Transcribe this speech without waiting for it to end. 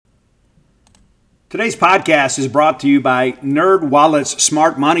Today's podcast is brought to you by NerdWallet's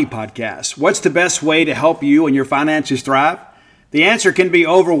Smart Money Podcast. What's the best way to help you and your finances thrive? The answer can be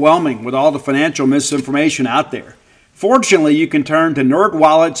overwhelming with all the financial misinformation out there. Fortunately, you can turn to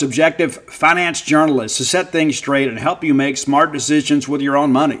NerdWallet's objective finance journalists to set things straight and help you make smart decisions with your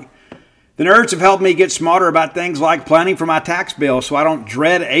own money. The nerds have helped me get smarter about things like planning for my tax bill so I don't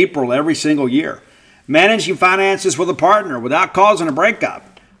dread April every single year, managing finances with a partner without causing a breakup,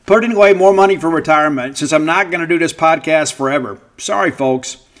 putting away more money for retirement since I'm not going to do this podcast forever. Sorry,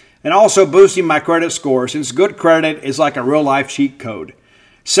 folks. And also boosting my credit score since good credit is like a real-life cheat code.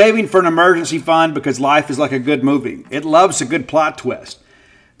 Saving for an emergency fund because life is like a good movie. It loves a good plot twist.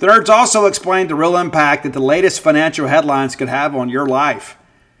 The nerds also explain the real impact that the latest financial headlines could have on your life.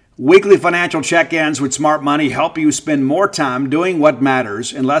 Weekly financial check-ins with Smart Money help you spend more time doing what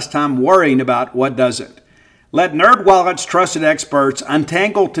matters and less time worrying about what doesn't. Let NerdWallet's trusted experts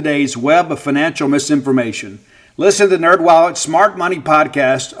untangle today's web of financial misinformation. Listen to the NerdWallet's Smart Money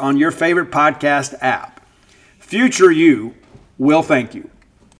Podcast on your favorite podcast app. Future you will thank you.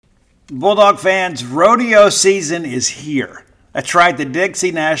 Bulldog fans, rodeo season is here. That's right, the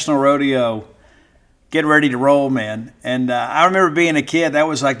Dixie National Rodeo. Get ready to roll, man. And I remember being a kid, that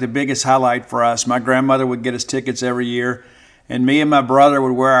was like the biggest highlight for us. My grandmother would get us tickets every year. And me and my brother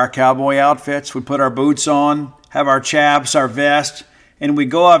would wear our cowboy outfits. We'd put our boots on, have our chaps, our vest, and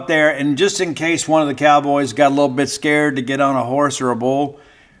we'd go up there. And just in case one of the cowboys got a little bit scared to get on a horse or a bull,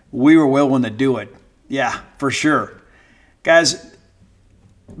 we were willing to do it. Yeah, for sure. Guys,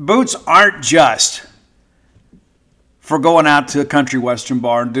 boots aren't just for going out to a country western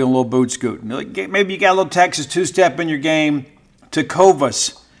bar and doing a little boot scooting. Maybe you got a little Texas two-step in your game.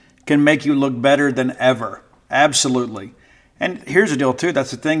 Tecovas can make you look better than ever. Absolutely. And here's the deal, too.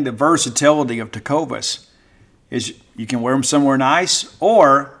 That's the thing, the versatility of Tecovas is you can wear them somewhere nice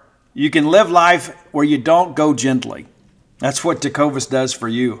or you can live life where you don't go gently. That's what Tecovas does for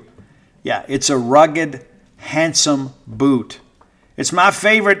you. Yeah, it's a rugged, handsome boot. It's my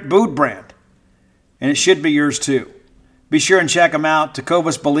favorite boot brand, and it should be yours, too. Be sure and check them out.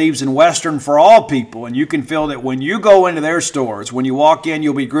 Tecovas believes in Western for all people, and you can feel that when you go into their stores. When you walk in,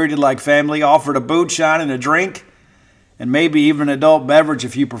 you'll be greeted like family, offered a boot shine and a drink, and maybe even an adult beverage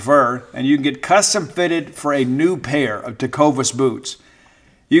if you prefer, and you can get custom fitted for a new pair of Tecovas boots.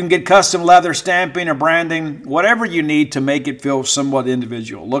 You can get custom leather stamping or branding, whatever you need to make it feel somewhat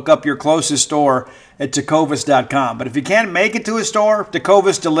individual. Look up your closest store at tecovas.com. But if you can't make it to a store,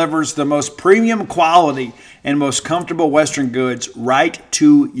 Tecovas delivers the most premium quality and most comfortable Western goods right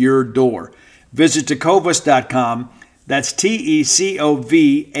to your door. Visit tecovas.com. That's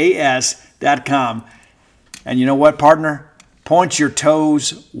TECOVAS.com. And you know what, partner? Point your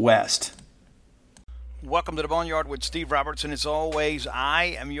toes west. Welcome to the Boneyard with Steve Robertson. As always,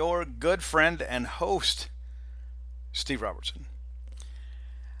 I am your good friend and host, Steve Robertson.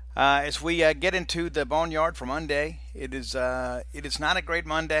 As we get into the Boneyard for Monday, it is not a great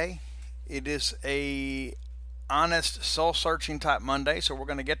Monday. It is a honest, soul-searching type Monday, so we're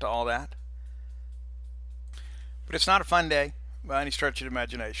going to get to all that. But it's not a fun day by any stretch of the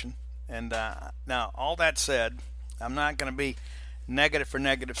imagination. And now, all that said, I'm not going to be negative for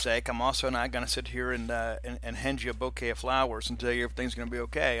negative's sake. I'm also not going to sit here and hand you a bouquet of flowers and tell you everything's going to be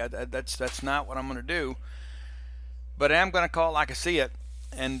okay. That's not what I'm going to do. But I am going to call it like I see it.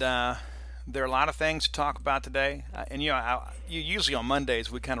 And there are a lot of things to talk about today. Usually on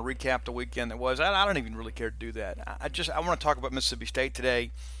Mondays we kind of recap the weekend that was. I don't even really care to do that. I want to talk about Mississippi State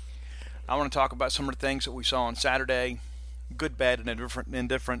today. I want to talk about some of the things that we saw on Saturday, good, bad, and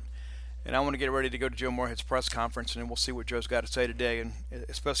indifferent. And I want to get ready to go to Joe Moorhead's press conference, and then we'll see what Joe's got to say today, and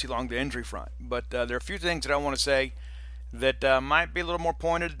especially along the injury front. But there are a few things that I want to say that might be a little more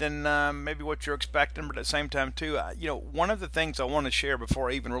pointed than maybe what you're expecting, but at the same time, too, one of the things I want to share before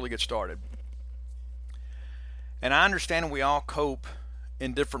I even really get started, and I understand we all cope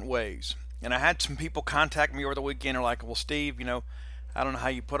in different ways. And I had some people contact me over the weekend and are like, well, Steve, I don't know how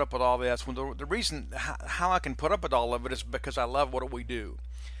you put up with all this. Well, the reason how I can put up with all of it is because I love what we do.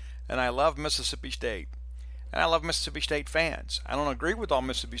 And I love Mississippi State. And I love Mississippi State fans. I don't agree with all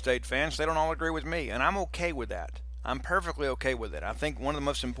Mississippi State fans. They don't all agree with me. And I'm okay with that. I'm perfectly okay with it. I think one of the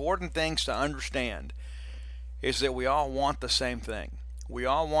most important things to understand is that we all want the same thing. We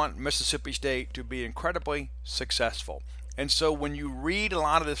all want Mississippi State to be incredibly successful. And so when you read a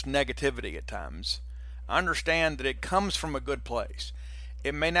lot of this negativity at times, understand that it comes from a good place.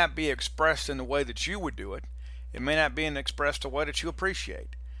 It may not be expressed in the way that you would do it. It may not be expressed the way that you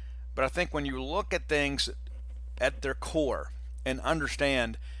appreciate. But I think when you look at things at their core and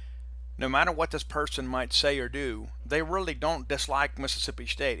understand no matter what this person might say or do, they really don't dislike Mississippi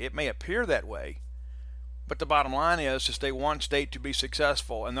State. It may appear that way, But the bottom line is they want State to be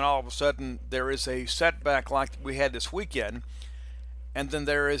successful, and then all of a sudden there is a setback like we had this weekend, and then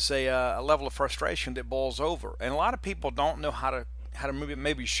there is a level of frustration that boils over. And a lot of people don't know how to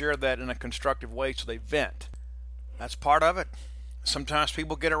maybe share that in a constructive way, so they vent. That's part of it. Sometimes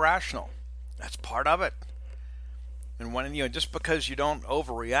people get irrational. That's part of it. And when just because you don't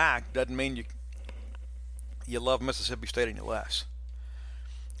overreact doesn't mean you love Mississippi State any less.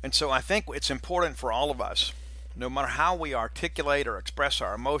 And so I think it's important for all of us, no matter how we articulate or express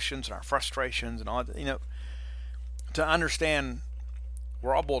our emotions and our frustrations and all that, to understand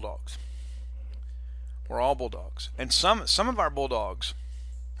we're all Bulldogs. We're all Bulldogs. And some of our Bulldogs,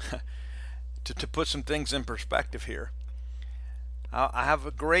 to put some things in perspective here, I have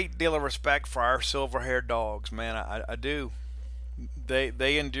a great deal of respect for our silver-haired dogs, man. I do.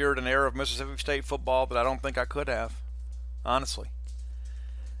 They endured an era of Mississippi State football that I don't think I could have, honestly.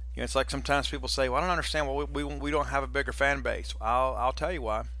 It's like sometimes people say, well, I don't understand why we don't have a bigger fan base. I'll tell you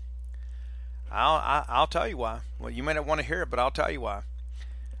why. I'll tell you why. Well, you may not want to hear it, but I'll tell you why.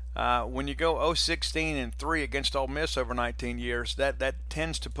 When you go 0-16-3 against Ole Miss over 19 years, that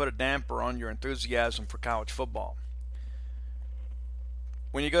tends to put a damper on your enthusiasm for college football.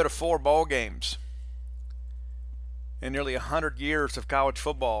 When you go to 4 bowl games in nearly 100 years of college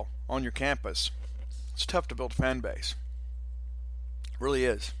football on your campus, it's tough to build a fan base. It really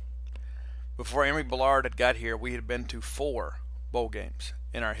is. Before Emory Bellard had got here, we had been to 4 bowl games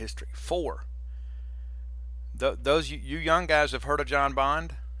in our history. 4. Those you young guys have heard of John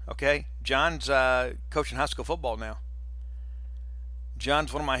Bond, okay? John's coaching high school football now.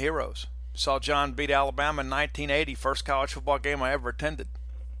 John's one of my heroes. Saw John beat Alabama in 1980, first college football game I ever attended.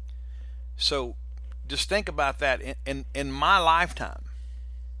 So just think about that. In my lifetime,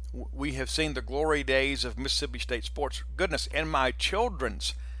 we have seen the glory days of Mississippi State sports. Goodness, in my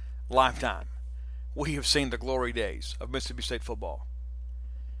children's lifetime, we have seen the glory days of Mississippi State football.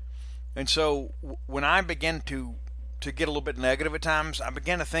 And so when I begin to get a little bit negative at times, I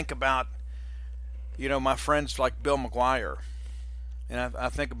begin to think about, my friends like Bill McGuire, and I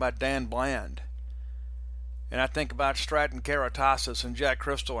think about Dan Bland, and I think about Stratton Karatasis and Jack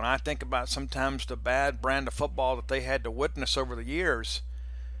Crystal, and I think about sometimes the bad brand of football that they had to witness over the years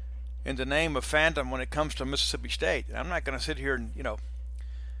in the name of fandom when it comes to Mississippi State. And I'm not going to sit here and,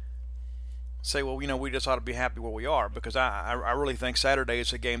 say, well, we just ought to be happy where we are, because I really think Saturday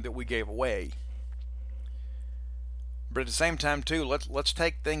is a game that we gave away. But at the same time, too, let's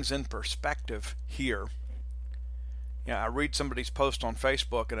take things in perspective here. I read somebody's post on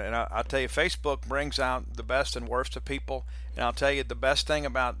Facebook, and I'll tell you, Facebook brings out the best and worst of people. And I'll tell you, the best thing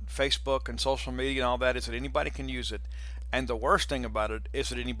about Facebook and social media and all that is that anybody can use it. And the worst thing about it is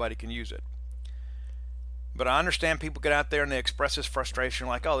that anybody can use it. But I understand people get out there and they express this frustration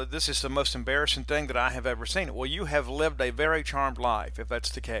like, oh, this is the most embarrassing thing that I have ever seen. Well, you have lived a very charmed life, if that's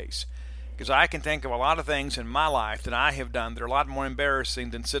the case. Because I can think of a lot of things in my life that I have done that are a lot more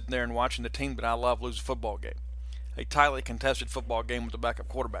embarrassing than sitting there and watching the team that I love lose a football game. A tightly contested football game with the backup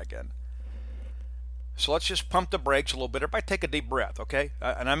quarterback in. So let's just pump the brakes a little bit. Everybody take a deep breath, okay?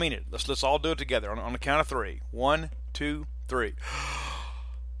 And I mean it. Let's all do it together on the count of 3. 1, 2, 3.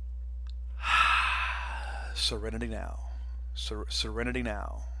 Serenity now. Serenity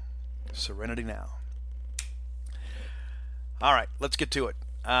now. Serenity now. All right, let's get to it.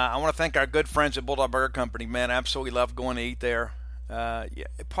 I want to thank our good friends at Bulldog Burger Company. Man, I absolutely love going to eat there.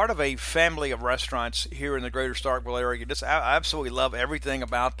 Part of a family of restaurants here in the greater Starkville area. I absolutely love everything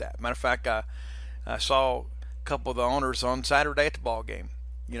about that. Matter of fact, I saw a couple of the owners on Saturday at the ball game.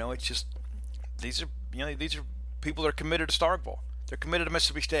 It's just these are people that are committed to Starkville. They're committed to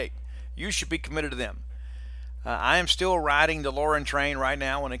Mississippi State. You should be committed to them. I am still riding the Lauren train right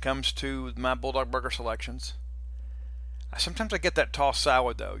now when it comes to my Bulldog Burger selections. Sometimes I get that tossed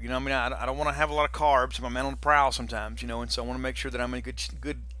salad, though. I don't want to have a lot of carbs. I'm a man on the prowl sometimes, and so I want to make sure that I'm in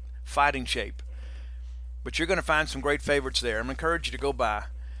good fighting shape. But you're going to find some great favorites there. I'm going to encourage you to go by,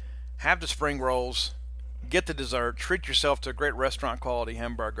 have the spring rolls, get the dessert, treat yourself to a great restaurant quality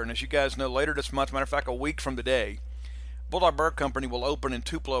hamburger. And as you guys know, later this month, matter of fact, a week from today, Bulldog Burger Company will open in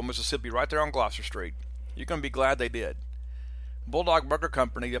Tupelo, Mississippi, right there on Gloucester Street. You're going to be glad they did. Bulldog Burger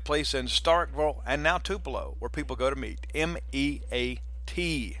Company, a place in Starkville and now Tupelo, where people go to meet.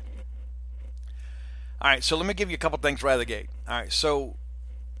 MEAT. All right, so let me give you a couple things right out of the gate. All right, so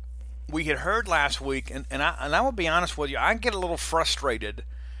we had heard last week, and I will be honest with you, I get a little frustrated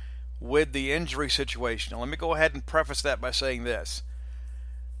with the injury situation. Now, let me go ahead and preface that by saying this.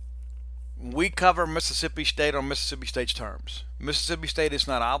 We cover Mississippi State on Mississippi State's terms. Mississippi State is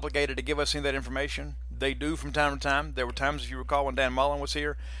not obligated to give us any of that information. They do from time to time. There were times, if you recall, when Dan Mullen was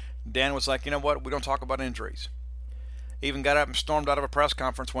here, Dan was like, you know what, we don't talk about injuries. Even got up and stormed out of a press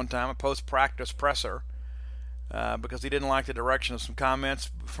conference one time, a post-practice presser, because he didn't like the direction of some comments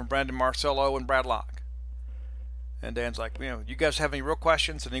from Brandon Marcello and Brad Locke. And Dan's like, you guys have any real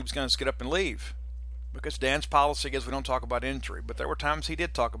questions? And he was going to get up and leave, because Dan's policy is we don't talk about injury. But there were times he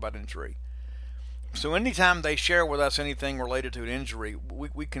did talk about injury. So anytime they share with us anything related to an injury,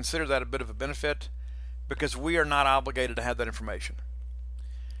 we consider that a bit of a benefit, because we are not obligated to have that information.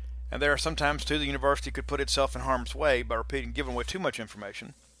 And there are sometimes, too, the university could put itself in harm's way by giving away too much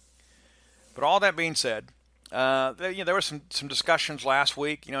information. But all that being said, there were some discussions last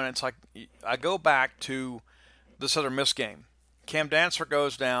week, and it's like I go back to the Southern Miss game. Cam Dancer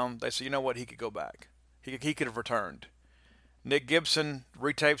goes down. They say, you know what, he could go back. He could have returned. Nick Gibson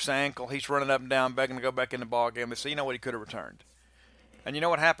retapes the ankle. He's running up and down, begging to go back in the ball game. They say, you know what, he could have returned. And you know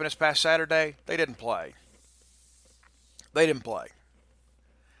what happened this past Saturday? They didn't play.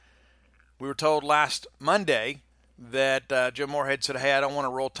 We were told last Monday that Joe Moorhead said, hey, I don't want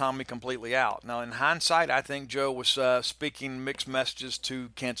to roll Tommy completely out. Now, in hindsight, I think Joe was speaking mixed messages to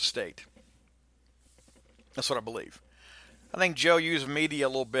Kansas State. That's what I believe. I think Joe used media a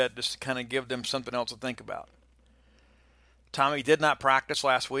little bit just to kind of give them something else to think about. Tommy did not practice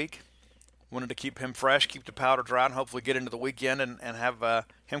last week. Wanted to keep him fresh, keep the powder dry, and hopefully get into the weekend and have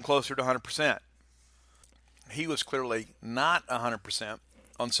him closer to 100%. He was clearly not 100%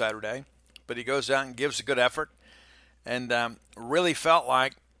 on Saturday, but he goes out and gives a good effort, and really felt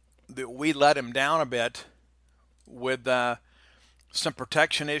like that we let him down a bit with some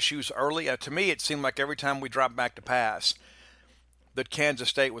protection issues early. To me, it seemed like every time we dropped back to pass, that Kansas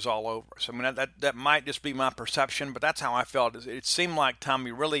State was all over us. I mean, that might just be my perception, but that's how I felt. It seemed like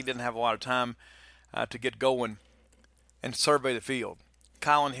Tommy really didn't have a lot of time to get going and survey the field.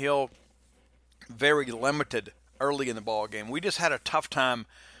 Colin Hill, very limited early in the ball game. We just had a tough time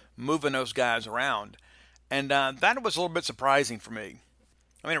moving those guys around, and that was a little bit surprising for me.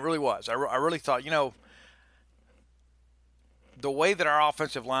 I mean, it really was. I really thought, the way that our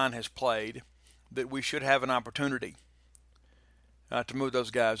offensive line has played, that we should have an opportunity to move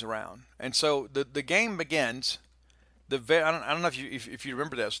those guys around. And so the game begins. I don't know if you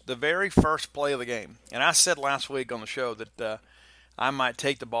remember this. The very first play of the game, and I said last week on the show that I might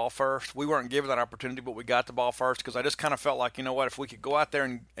take the ball first. We weren't given that opportunity, but we got the ball first because I just kind of felt like, if we could go out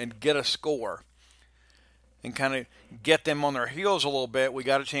there and get a score and kind of get them on their heels a little bit, we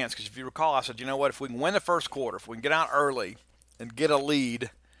got a chance. Because if you recall, I said, if we can win the first quarter, if we can get out early and get a lead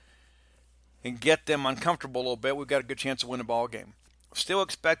and get them uncomfortable a little bit, we've got a good chance to win the ball game. Still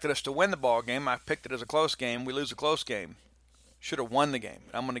expected us to win the ball game. I picked it as a close game. We lose a close game. Should have won the game.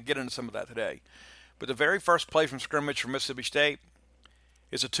 I'm going to get into some of that today. But the very first play from scrimmage for Mississippi State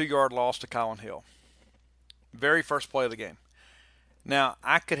is a 2-yard loss to Colin Hill. Very first play of the game. Now,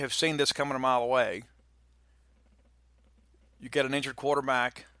 I could have seen this coming a mile away. You got an injured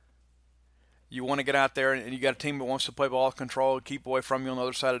quarterback. You want to get out there, and you got a team that wants to play ball control, keep away from you on the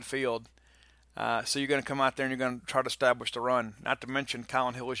other side of the field. So you're going to come out there and you're going to try to establish the run. Not to mention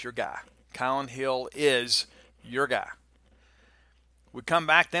Colin Hill is your guy. Colin Hill is your guy. We come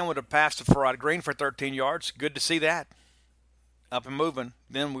back then with a pass to Farrod Green for 13 yards. Good to see that. Up and moving.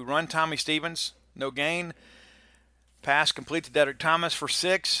 Then we run Tommy Stevens. No gain. Pass complete to Dedrick Thomas for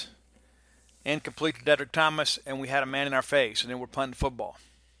 6. Incomplete to Dedrick Thomas, and we had a man in our face, and then we're punting the football.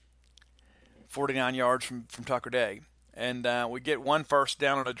 49 yards from Tucker Day. And we get one first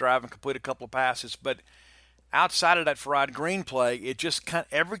down on a drive and complete a couple of passes. But outside of that Farrod Green play, it just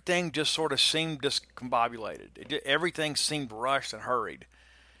everything just sort of seemed discombobulated. Everything seemed rushed and hurried.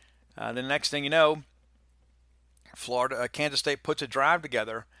 The next thing you know, Kansas State puts a drive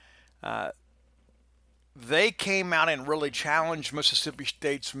together. They came out and really challenged Mississippi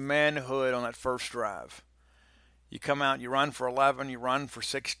State's manhood on that first drive. You come out, you run for 11, you run for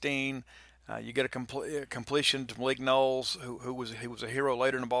 16. You get a completion to Malik Knowles, who was a hero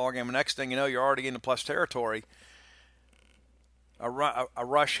later in the ballgame. The next thing you know, you're already in the plus territory. A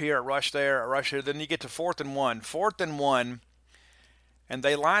rush here, a rush there, a rush here. Then you get to 4th and 1. 4th and 1, and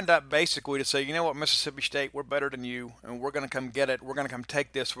they lined up basically to say, you know what, Mississippi State, we're better than you, and we're going to come get it. We're going to come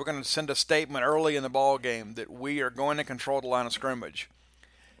take this. We're going to send a statement early in the ballgame that we are going to control the line of scrimmage.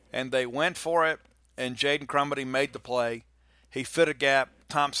 And they went for it, and Jaden Crumity made the play. He fit a gap.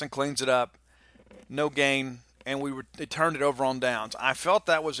 Thompson cleans it up. No gain, and they turned it over on downs. I felt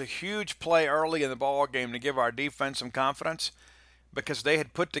that was a huge play early in the ball game to give our defense some confidence because they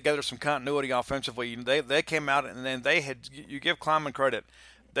had put together some continuity offensively. They came out, and then you give Kleiman credit,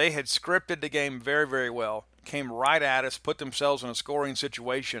 they had scripted the game very, very well, came right at us, put themselves in a scoring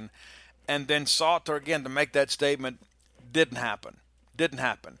situation, and then sought to, again, to make that statement. Didn't happen. Didn't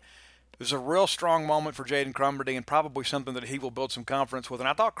happen. It was a real strong moment for Jaden Crumberty and probably something that he will build some confidence with. And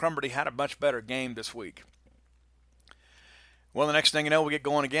I thought Crumberty had a much better game this week. Well, the next thing you know, we get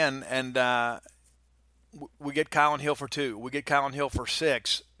going again, and we get Kylan Hill for 2. We get Kylan Hill for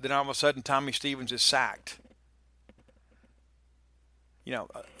 6. Then all of a sudden, Tommy Stevens is sacked.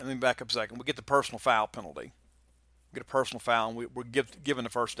 Let me back up a second. We get the personal foul penalty. We get a personal foul, and we're given the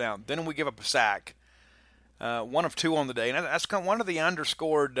first down. Then we give up a sack. 1 of 2 on the day. And that's kind of one of the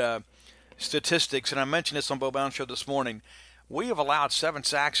underscored statistics, and I mentioned this on Bo Bounds Show this morning. We have allowed 7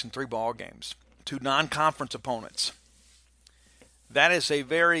 sacks in 3 ball games to non-conference opponents. That is a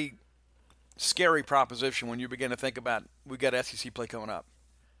very scary proposition when you begin to think about we got SEC play coming up.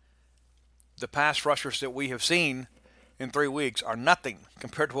 The pass rushers that we have seen in 3 weeks are nothing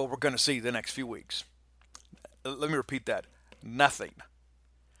compared to what we're going to see the next few weeks. Let me repeat that. Nothing.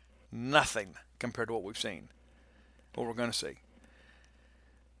 Nothing compared to what we've seen, what we're going to see.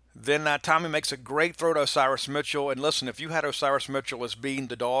 Then Tommy makes a great throw to Osiris Mitchell. And listen, if you had Osiris Mitchell as being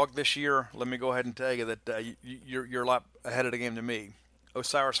the dog this year, let me go ahead and tell you that you're a lot ahead of the game to me.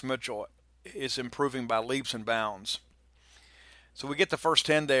 Osiris Mitchell is improving by leaps and bounds. So we get the first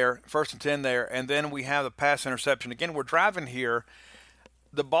and 10 there, and then we have the pass interception. Again, we're driving here.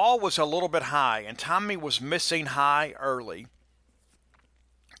 The ball was a little bit high, and Tommy was missing high early,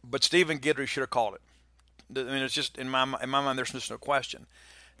 but Stephen Guidry should have called it. I mean, it's just in my mind, there's just no question.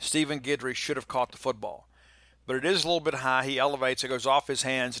 Stephen Guidry should have caught the football, but it is a little bit high. He elevates, it goes off his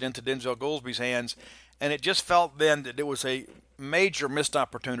hands and into Denzel Goolsby's hands, and it just felt then that it was a major missed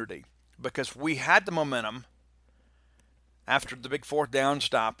opportunity because we had the momentum after the big 4th down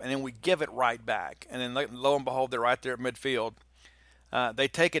stop, and then we give it right back, and then lo and behold, they're right there at midfield. They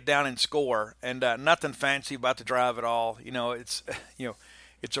take it down and score, and nothing fancy about the drive at all. It's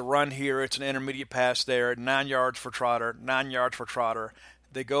a run here, it's an intermediate pass there, 9 yards for Trotter, 9 yards for Trotter.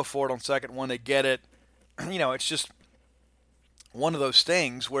 They go for it on second one, they get it. It's just one of those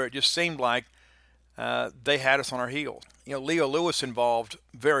things where it just seemed like they had us on our heels. Leo Lewis involved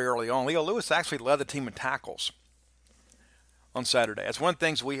very early on. Leo Lewis actually led the team in tackles on Saturday. That's one of the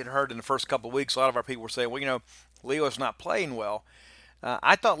things we had heard in the first couple of weeks. A lot of our people were saying, Leo's not playing well.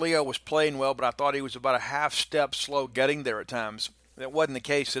 I thought Leo was playing well, but I thought he was about a half step slow getting there at times. That wasn't the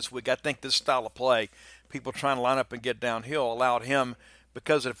case this week. I think this style of play, people trying to line up and get downhill, allowed him,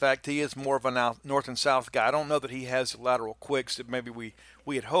 because of the fact he is more of a north and south guy. I don't know that he has the lateral quicks that maybe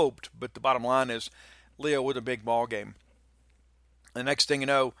we had hoped, but the bottom line is Leo with a big ball game. The next thing you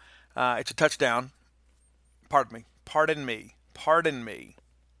know, it's a touchdown. Pardon me.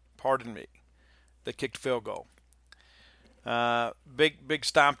 They kicked a field goal. Big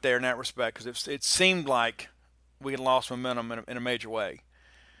stomp there in that respect because it seemed like we had lost momentum in a major way.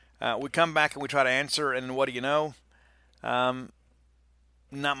 We come back and we try to answer, and what do you know?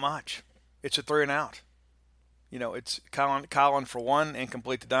 Not much. It's a 3 and out. It's Colin for 1,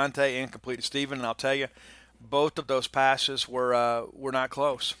 incomplete to Dante, incomplete to Steven, and I'll tell you, both of those passes were not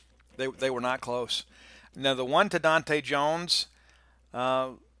close. They were not close. Now the one to Dante Jones,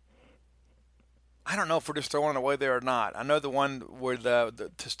 I don't know if we're just throwing it away there or not. I know the one where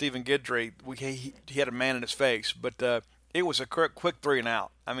to Stephen Guidry, he had a man in his face, but it was a quick 3 and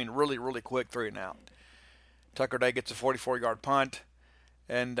out. I mean, really, really quick 3 and out. Tucker Day gets a 44-yard punt,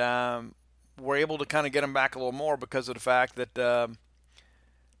 and we're able to kind of get him back a little more because of the fact that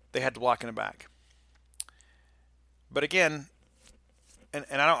they had to block in the back. But again, and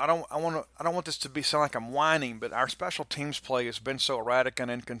I don't want this to sound like I'm whining, but our special teams play has been so erratic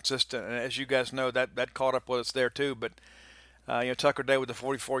and inconsistent, and as you guys know, that caught up with us there too. But Tucker Day with the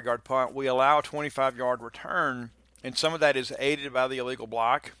 44-yard punt, we allow a 25-yard return, and some of that is aided by the illegal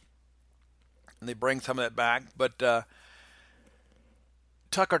block, and they bring some of that back. But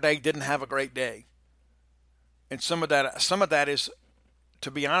Tucker Day didn't have a great day, and some of that is,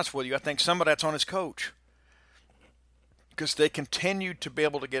 to be honest with you, I think some of that's on his coach. Because they continue to be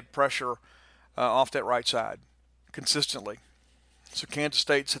able to get pressure off that right side consistently. So Kansas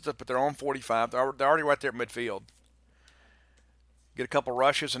State sits up at their own 45. They're already right there at midfield. Get a couple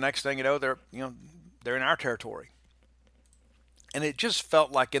rushes, the next thing you know, they're in our territory. And it just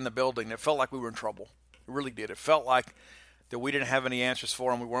felt like in the building, it felt like we were in trouble. It really did. It felt like that we didn't have any answers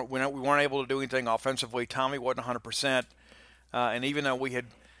for them. We weren't able to do anything offensively. Tommy wasn't 100%, and even though we had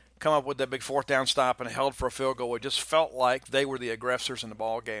come up with that big 4th down stop and held for a field goal, it just felt like they were the aggressors in the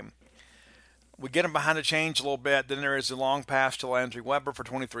ball game. We get them behind the chains a little bit. Then there is a long pass to Landry Weber for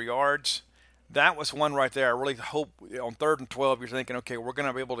 23 yards. That was one right there. I really hope on 3rd and 12 you're thinking, okay, we're going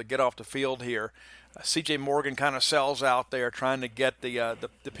to be able to get off the field here. C.J. Morgan kind of sells out there trying to get the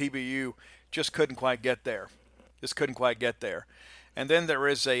PBU. Just couldn't quite get there. And then there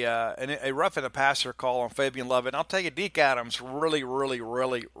is a roughing the passer call on Fabian Lovett. And I'll tell you, Deke Adams really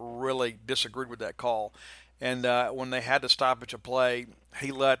disagreed with that call. And when they had to stoppage a play,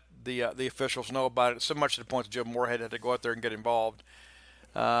 he let the officials know about it, so much to the point that Joe Moorhead had to go out there and get involved.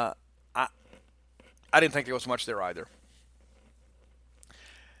 I didn't think there was much there either.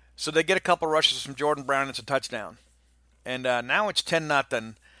 So they get a couple rushes from Jordan Brown. It's a touchdown. And now it's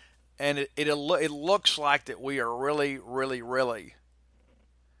 10-0. And it looks like that we are really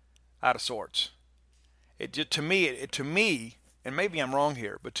out of sorts. To me, and maybe I'm wrong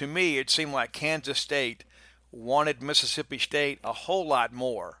here, but to me it seemed like Kansas State wanted Mississippi State a whole lot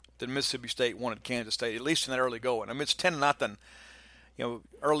more than Mississippi State wanted Kansas State, at least in that early going. I mean, it's 10-0,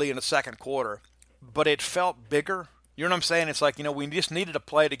 early in the second quarter, but it felt bigger. You know what I'm saying? It's like, we just needed a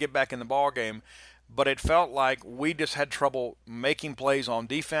play to get back in the ball game, but it felt like we just had trouble making plays on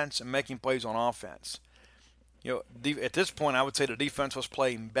defense and making plays on offense. At this point, I would say the defense was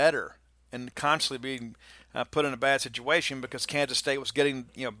playing better and constantly being put in a bad situation because Kansas State was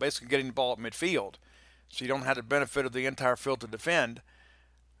basically getting the ball at midfield. So you don't have the benefit of the entire field to defend.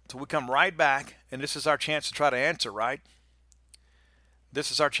 So we come right back, and this is our chance to try to answer, right? This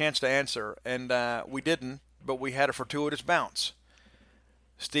is our chance to answer, and we didn't, but we had a fortuitous bounce.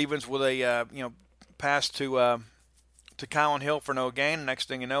 Stevens with a pass to Kylan Hill for no gain. Next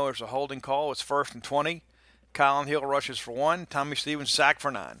thing you know, there's a holding call. It's 1st and 20. Kylan Hill rushes for 1. Tommy Stevens sacked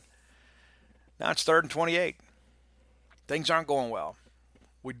for 9. Now it's 3rd and 28. Things aren't going well.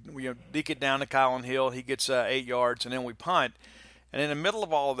 We deke it down to Kylan Hill. He gets 8 yards, and then we punt. And in the middle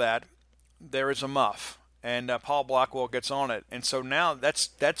of all of that, there is a muff, and Paul Blackwell gets on it. And so now that's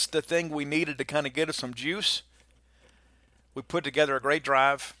the thing we needed to kind of get us some juice. We put together a great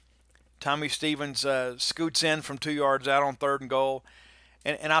drive. Tommy Stevens scoots in from 2 yards out on 3rd and goal.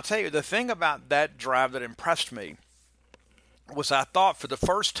 And I'll tell you, the thing about that drive that impressed me was I thought for the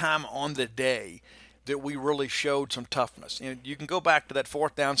first time on the day that we really showed some toughness. You can go back to that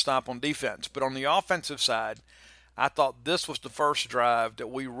 4th down stop on defense, but on the offensive side, I thought this was the first drive that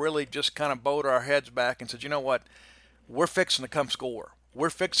we really just kind of bowed our heads back and said, you know what, we're fixing to come score. We're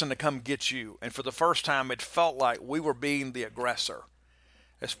fixing to come get you. And for the first time, it felt like we were being the aggressor,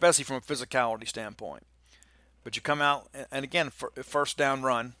 especially from a physicality standpoint. But you come out, and again, 1st down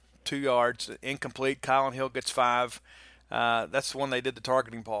run, 2 yards, incomplete. Kylan Hill gets 5. That's the one they did the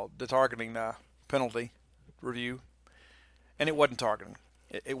targeting penalty review, and it wasn't targeting.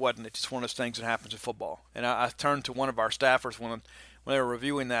 It wasn't. It's just one of those things that happens in football. And I turned to one of our staffers when they were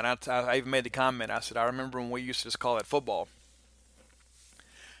reviewing that. I even made the comment. I said, I remember when we used to just call that football.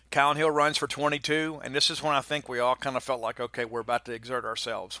 Kylan Hill runs for 22, and this is when I think we all kind of felt like, okay, we're about to exert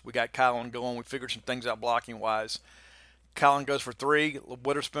ourselves. We got Kylan going. We figured some things out blocking-wise. Kylan goes for 3.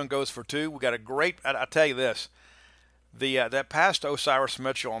 Witherspoon goes for 2. We got a great – I tell you this. That pass to Osiris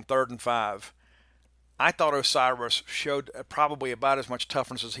Mitchell on 3rd and 5, I thought Osiris showed probably about as much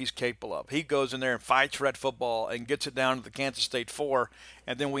toughness as he's capable of. He goes in there and fights for that football and gets it down to the Kansas State 4,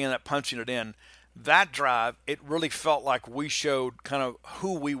 and then we end up punching it in. That drive, it really felt like we showed kind of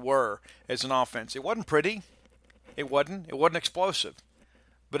who we were as an offense. It wasn't pretty. It wasn't explosive.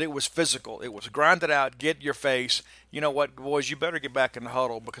 But it was physical. It was grinded out, get your face. You know what, boys, you better get back in the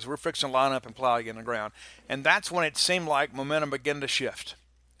huddle because we're fixing to line up and plow you in the ground. And that's when it seemed like momentum began to shift.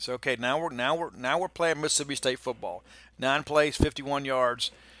 So okay, now we're playing Mississippi State football. 9 plays, 51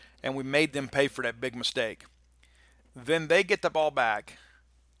 yards, and we made them pay for that big mistake. Then they get the ball back,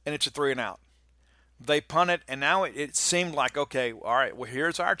 and it's a 3 and out. They punt it, and now it seemed like, okay, all right, well,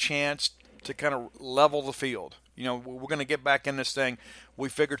 here's our chance to kind of level the field. We're going to get back in this thing. We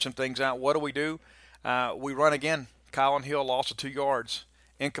figured some things out. What do? We run again. Kylan Hill lost of 2 yards.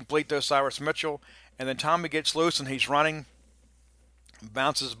 Incomplete to Cyrus Mitchell. And then Tommy gets loose, and he's running.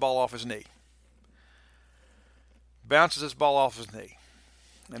 Bounces the ball off his knee.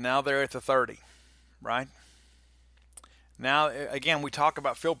 And now they're at the 30, right? Now, again, we talk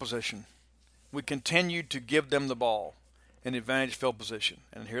about field position. We continued to give them the ball in advantage field position.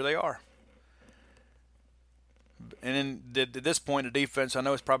 And here they are. And then at this point, the defense, I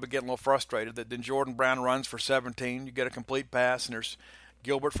know, is probably getting a little frustrated. That then Jordan Brown runs for 17. You get a complete pass, and there's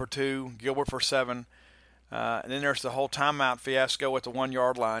Gilbert for 2, Gilbert for 7. And then there's the whole timeout fiasco at the 1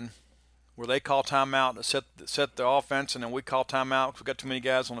 yard line where they call timeout to set the offense, and then we call timeout because we've got too many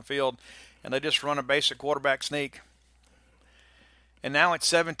guys on the field, and they just run a basic quarterback sneak. And now it's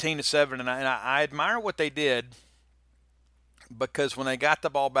 17-7, and I admire what they did because when they got the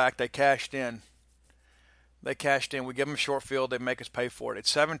ball back, they cashed in. We give them a short field, they make us pay for it.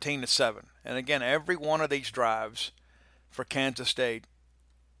 It's 17-7. And again, every one of these drives for Kansas State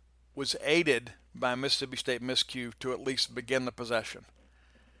was aided by a Mississippi State miscue to at least begin the possession.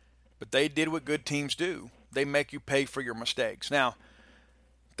 But they did what good teams do. They make you pay for your mistakes. Now,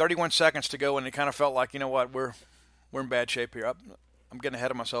 31 seconds to go, and it kind of felt like, you know what, we're in bad shape here. I'm getting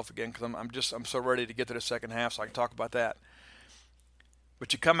ahead of myself again because I'm so ready to get to the second half so I can talk about that.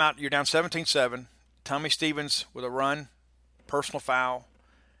 But you come out, you're down 17-7. Tommy Stevens with a run, personal foul,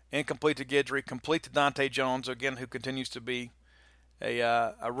 incomplete to Guidry, complete to Dante Jones, again, who continues to be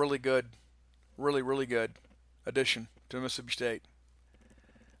a really good, really good addition to Mississippi State.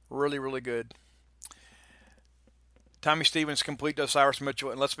 Really, really good. Tommy Stevens complete to Osiris Mitchell,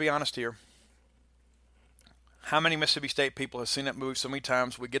 and let's be honest here. How many Mississippi State people have seen that move so many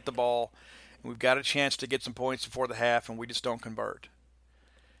times? We get the ball, and we've got a chance to get some points before the half, and we just don't convert.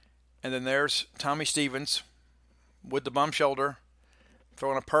 And then there's Tommy Stevens with the bum shoulder,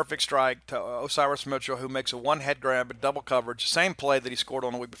 throwing a perfect strike to Osiris Mitchell, who makes a one-head grab, a double coverage, same play that he scored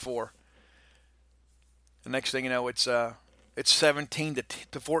on the week before. The next thing you know, it's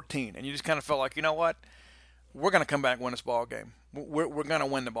 17-14, and you just kind of felt like, you know what? We're going to come back and win this ball game. We're going to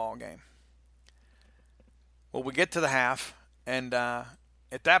win the ball game. Well, we get to the half, and at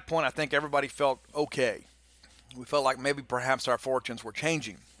that point, I think everybody felt okay. We felt like maybe perhaps our fortunes were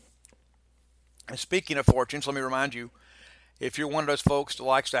changing. And speaking of fortunes, let me remind you, if you're one of those folks that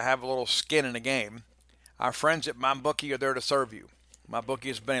likes to have a little skin in the game, our friends at MyBookie are there to serve you. MyBookie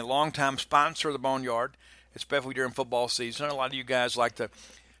has been a long-time sponsor of the Boneyard, especially during football season. A lot of you guys like to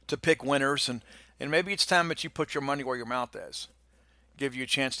pick winners, and maybe it's time that you put your money where your mouth is. Give you a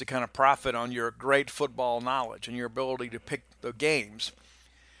chance to kind of profit on your great football knowledge and your ability to pick the games.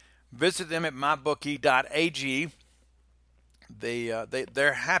 Visit them at mybookie.ag.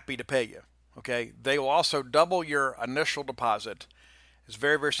 They're happy to pay you. Okay, they will also double your initial deposit. It's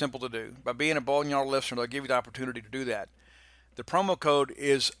very, very simple to do. By being a Boneyard listener, they'll give you the opportunity to do that. The promo code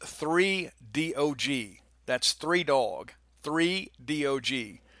is 3DOG. That's 3DOG.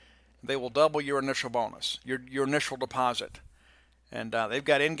 3DOG. They will double your initial bonus, your initial deposit. And they've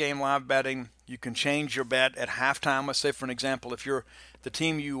got in-game live betting. You can change your bet at halftime. Let's say, for an example, if the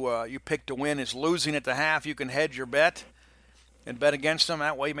team you pick to win is losing at the half, you can hedge your bet and bet against them.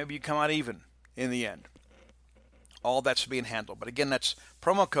 That way, maybe you come out even in the end. All that's being handled. But again, that's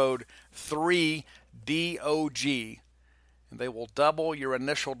promo code 3DOG, and they will double your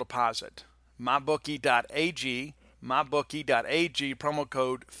initial deposit. MyBookie.ag, promo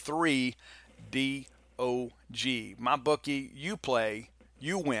code 3DOG. MyBookie, you play,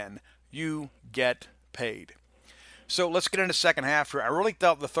 you win, you get paid. So let's get into the second half here. I really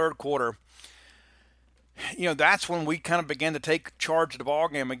felt the third quarter, that's when we kind of began to take charge of the ball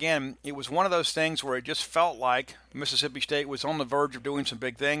game again. It was one of those things where it just felt like Mississippi State was on the verge of doing some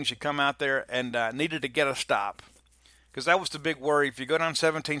big things. You come out there and needed to get a stop, because that was the big worry. If you go down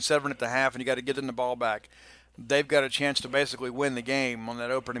 17-7 at the half and you got to get in the ball back, they've got a chance to basically win the game on that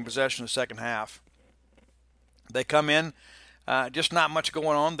opening possession of the second half. They come in, just not much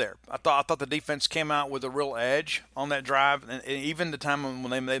going on there. I thought the defense came out with a real edge on that drive, and even the time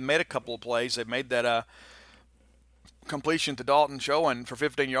when they made a couple of plays, they made that completion to Dalton Schoen for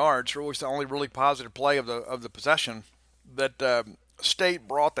 15 yards. Really, the only really positive play of the possession. That State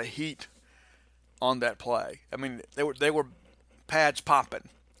brought the heat on that play. I mean, they were pads popping.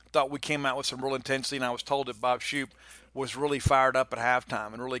 Thought we came out with some real intensity, and I was told that Bob Shoop was really fired up at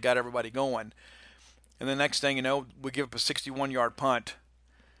halftime and really got everybody going. And the next thing you know, we give up a 61-yard punt.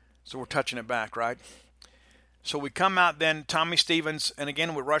 So we're touching it back, right? So we come out then, Tommy Stevens, and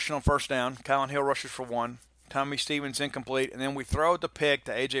again, we're rushing on first down. Colin Hill rushes for one. Tommy Stevens incomplete. And then we throw the pick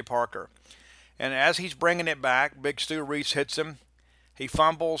to A.J. Parker. And as he's bringing it back, Big Stu Reese hits him. He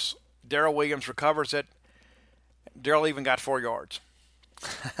fumbles. Darrell Williams recovers it. Darrell even got 4 yards.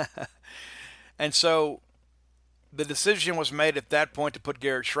 And so the decision was made at that point to put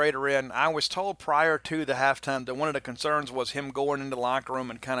Garrett Schrader in. I was told prior to the halftime that one of the concerns was him going into the locker room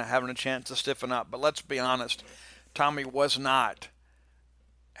and kind of having a chance to stiffen up. But let's be honest, Tommy was not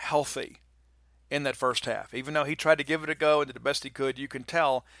healthy in that first half. Even though he tried to give it a go and did the best he could, you can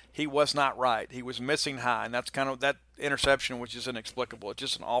tell he was not right. He was missing high, and that's kind of that interception, which is inexplicable. It's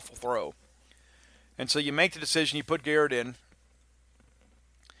just an awful throw. And so you make the decision, you put Garrett in.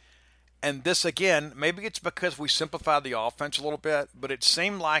 And this, again, maybe it's because we simplified the offense a little bit, but it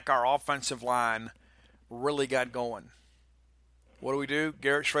seemed like our offensive line really got going. What do?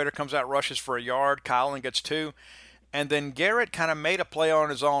 Garrett Schrader comes out, rushes for a yard. Kylan gets 2. And then Garrett kind of made a play on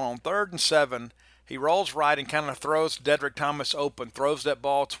his own on 3rd and 7. He rolls right and kind of throws Dedrick Thomas open, throws that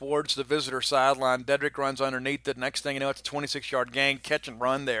ball towards the visitor sideline. Dedrick runs underneath it. Next thing you know, it's a 26-yard gain, catch and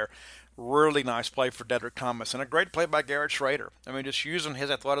run there. Really nice play for Dedrick Thomas, and a great play by Garrett Schrader. I mean, just using his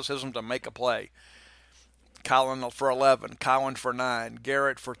athleticism to make a play. Collin for 11, Collin for 9,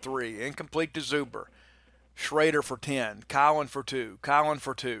 Garrett for 3, incomplete to Zuber. Schrader for 10, Collin for 2, Collin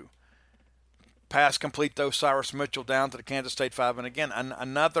for 2. Pass complete to Osiris Mitchell down to the Kansas State 5. And again,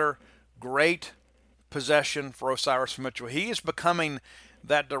 another great possession for Osiris Mitchell. He is becoming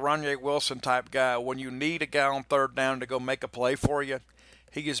that De'Runnya Wilson type guy. When you need a guy on third down to go make a play for you,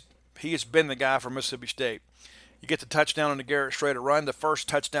 he has been the guy for Mississippi State. You get the touchdown on the Garrett Schrader run, the first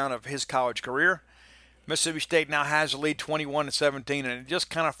touchdown of his college career. Mississippi State now has the lead 21-17, and it just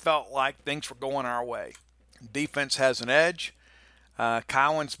kind of felt like things were going our way. Defense has an edge.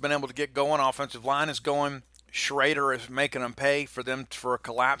 Collin's been able to get going. Offensive line is going. Schrader is making them pay for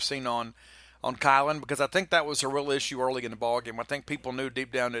collapsing on Collin, because I think that was a real issue early in the ballgame. I think people knew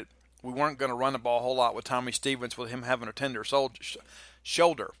deep down that we weren't going to run the ball a whole lot with Tommy Stevens, with him having a tender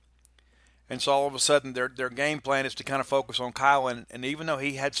shoulder. And so all of a sudden their game plan is to kind of focus on Collin. And even though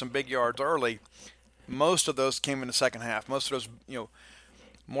he had some big yards early, most of those came in the second half. Most of those,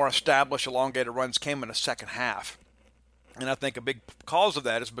 more established, elongated runs came in the second half. And I think a big cause of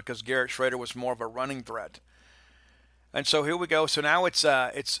that is because Garrett Schrader was more of a running threat. And so here we go. So now it's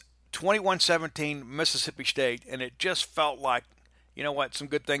 21-17 Mississippi State, and it just felt like, some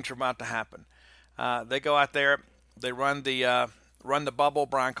good things are about to happen. They go out there, they run the bubble.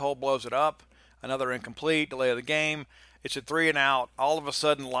 Brian Cole blows it up. Another incomplete, delay of the game. It's a 3-and-out. All of a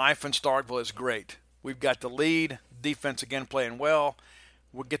sudden, life in Starkville is great. We've got the lead. Defense again playing well.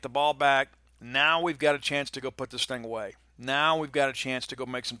 We'll get the ball back. Now we've got a chance to go put this thing away. Now we've got a chance to go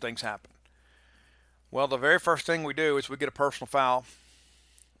make some things happen. Well, the very first thing we do is we get a personal foul.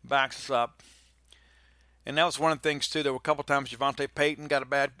 Backs us up. And that was one of the things, too. There were a couple times Javonte Payton got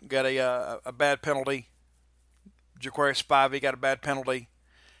a bad penalty. Jaquarius Spivey got a bad penalty.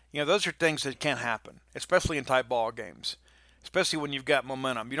 Those are things that can't happen, especially in tight ball games, especially when you've got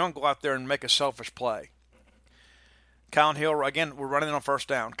momentum. You don't go out there and make a selfish play. Collin Hill, again, we're running on first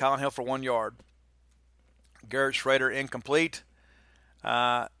down. Collin Hill for 1 yard. Garrett Schrader incomplete.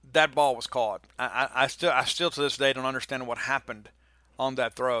 That ball was caught. I still to this day don't understand what happened on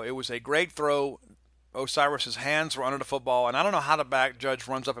that throw. It was a great throw. Osiris's hands were under the football, and I don't know how the back judge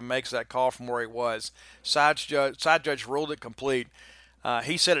runs up and makes that call from where he was. Side judge ruled it complete.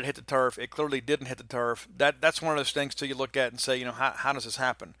 He said it hit the turf. It clearly didn't hit the turf. That's one of those things you look at and say, how does this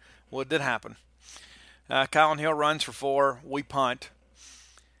happen? Well, it did happen. Collin Hill runs for 4. We punt.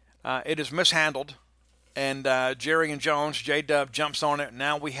 It is mishandled, and Jerry and Jones, J-Dub jumps on it.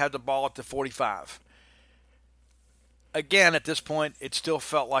 Now we have the ball at the 45. Again, at this point, it still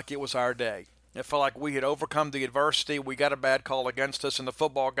felt like it was our day. It felt like we had overcome the adversity. We got a bad call against us, and the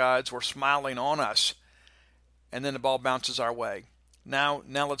football guys were smiling on us. And then the ball bounces our way. Now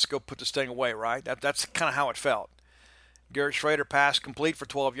let's go put this thing away, right? That's kind of how it felt. Garrett Schrader pass complete for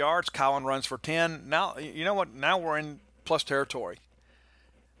 12 yards. Collin runs for 10. Now, you know what? Now we're in plus territory.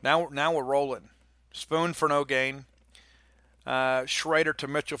 Now we're rolling. Spoon for no gain. Schrader to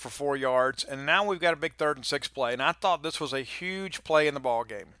Mitchell for 4 yards. And now we've got a big 3rd and 6 play. And I thought this was a huge play in the ball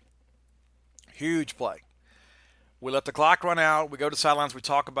game. Huge play. We let the clock run out. We go to the sidelines. We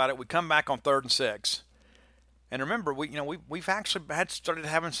talk about it. We come back on 3rd and 6. And remember, we've actually started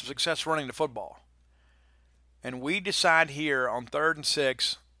having some success running the football. And we decide here on 3rd and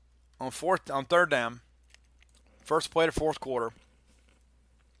 6, on 3rd down, first play of the fourth quarter.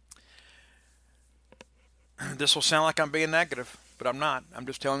 This will sound like I'm being negative, but I'm not. I'm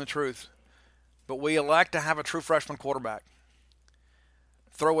just telling the truth. But we elect to have a true freshman quarterback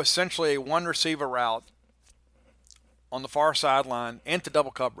throw essentially a one receiver route on the far sideline into double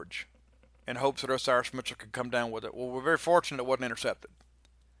coverage in hopes that Osiris Mitchell could come down with it. Well, we're very fortunate it wasn't intercepted.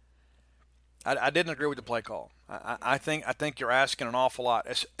 I didn't agree with the play call. I think you're asking an awful lot,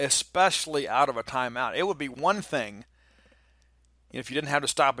 especially out of a timeout. It would be one thing if you didn't have to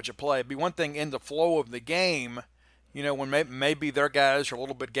stop at your play. It'd be one thing in the flow of the game, when maybe their guys are a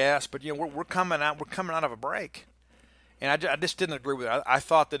little bit gassed, but we're coming out of a break. And I just didn't agree with it. I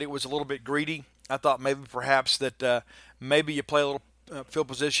thought that it was a little bit greedy. I thought maybe perhaps that maybe you play a little field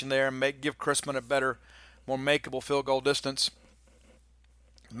position there and give Chrisman a better, more makeable field goal distance.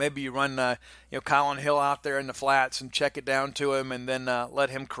 Maybe you run Collin Hill out there in the flats and check it down to him and then let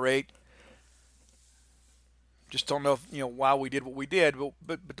him create. Just don't know why we did what we did,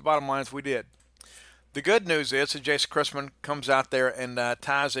 but the bottom line is we did. The good news is that Jason Chrisman comes out there and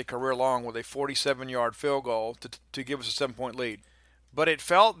ties a career long with a 47-yard field goal to give us a 7-point lead. But it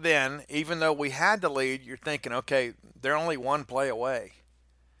felt then, even though we had the lead, you're thinking, okay, they're only one play away.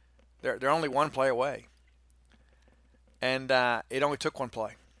 They're only one play away. And it only took one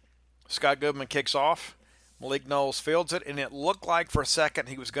play. Scott Goodman kicks off. Malik Knowles fields it, and it looked like for a second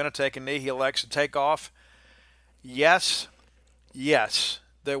he was going to take a knee. He elects to take off. Yes,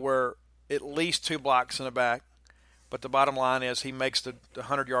 there were at least 2 blocks in the back, but the bottom line is he makes the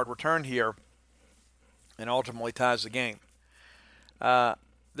 100-yard return here and ultimately ties the game.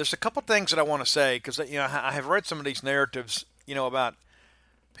 There's a couple things that I want to say because I have read some of these narratives, about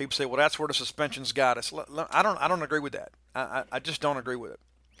people say, well, that's where the suspensions got us. I don't agree with that. I just don't agree with it.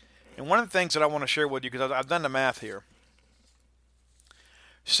 And one of the things that I want to share with you, because I've done the math here.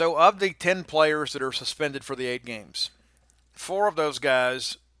 So of the 10 players that are suspended for the 8 games, 4 of those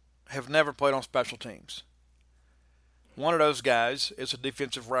guys have never played on special teams. One of those guys is a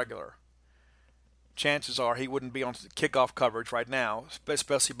defensive regular. Chances are he wouldn't be on kickoff coverage right now,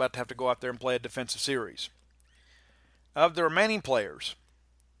 especially about to have to go out there and play a defensive series. Of the remaining players,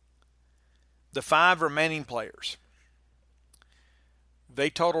 the 5 remaining players, they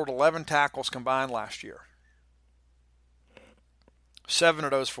totaled 11 tackles combined last year. 7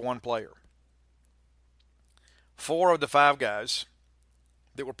 of those for one player. 4 of the 5 guys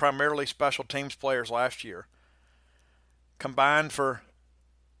that were primarily special teams players last year combined for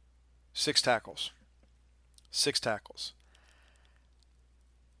 6 tackles. 6 tackles.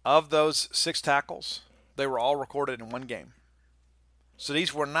 Of those 6 tackles, they were all recorded in one game. So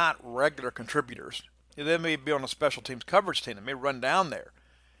these were not regular contributors. They may be on a special teams coverage team. They may run down there.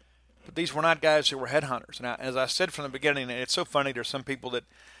 But these were not guys who were headhunters. And as I said from the beginning, and it's so funny, there's some people that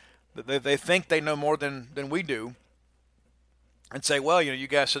they think they know more than we do and say, well, you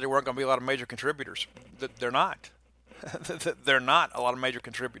guys said there weren't going to be a lot of major contributors. They're not. They're not a lot of major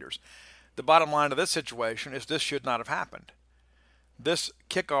contributors. The bottom line of this situation is this should not have happened. This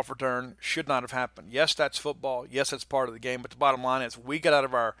kickoff return should not have happened. Yes, that's football. Yes, that's part of the game. But the bottom line is we get out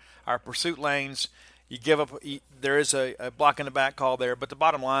of our pursuit lanes. You give up. There is a block in the back call there. But the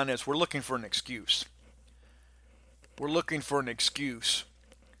bottom line is we're looking for an excuse. We're looking for an excuse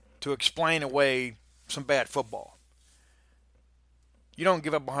to explain away some bad football. You don't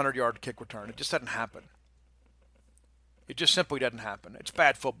give up a 100-yard kick return. It just doesn't happen. It just simply doesn't happen. It's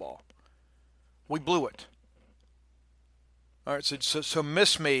bad football. We blew it. All right, so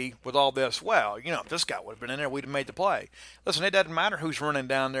miss me with all this. Well, if this guy would have been in there, we'd have made the play. Listen, it doesn't matter who's running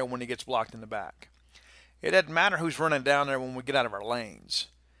down there when he gets blocked in the back. It doesn't matter who's running down there when we get out of our lanes.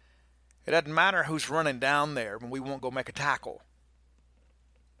 It doesn't matter who's running down there when we won't go make a tackle.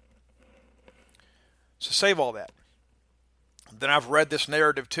 So save all that. Then I've read this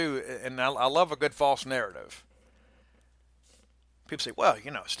narrative too, and I love a good false narrative. People say, well,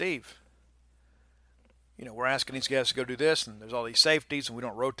 Steve, we're asking these guys to go do this, and there's all these safeties, and we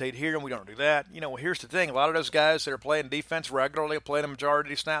don't rotate here, and we don't do that. Well, here's the thing. A lot of those guys that are playing defense regularly, playing the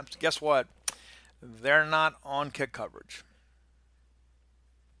majority of snaps, guess what? They're not on kick coverage.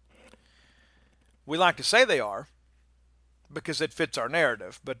 We like to say they are because it fits our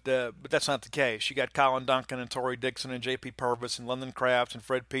narrative, but that's not the case. You got Colin Duncan and Torrey Dixon and J.P. Purvis and London Crafts and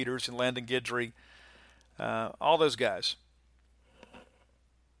Fred Peters and Landon Guidry, all those guys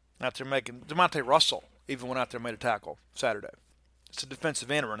out there making – DeMonte Russell even went out there and made a tackle Saturday. It's a defensive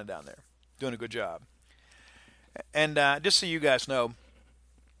end running down there, doing a good job. And just so you guys know,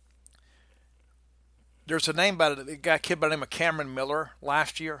 there's a kid by the name of Cameron Miller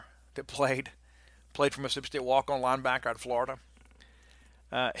last year that played for Mississippi State, walk-on linebacker out of Florida.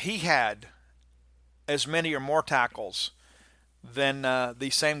 He had as many or more tackles than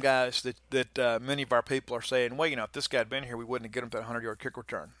these same guys that many of our people are saying, well, if this guy had been here, we wouldn't have get him that 100-yard kick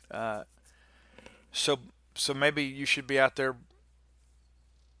return. So maybe you should be out there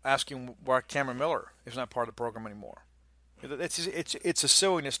asking why Cameron Miller is not part of the program anymore. It's a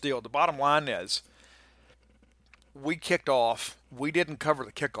silliness deal. The bottom line is we kicked off. We didn't cover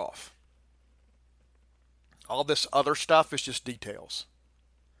the kickoff. All this other stuff is just details.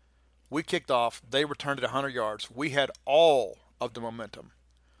 We kicked off. They returned it 100 yards. We had all of the momentum.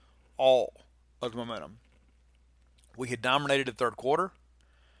 All of the momentum. We had dominated the third quarter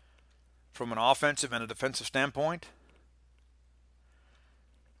from an offensive and a defensive standpoint.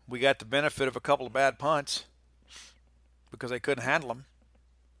 We got the benefit of a couple of bad punts because they couldn't handle them.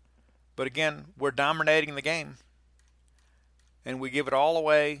 But again, we're dominating the game. And we give it all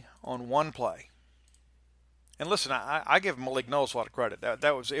away on one play. And listen, I give Malik Knowles a lot of credit.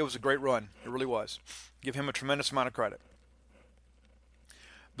 It was a great run. It really was. Give him a tremendous amount of credit.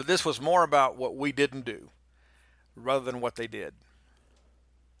 But this was more about what we didn't do rather than what they did.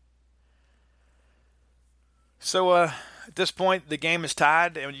 So at this point, the game is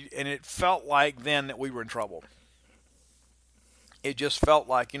tied, and it felt like then that we were in trouble. It just felt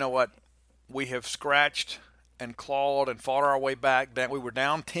like, we have scratched and clawed and fought our way back. We were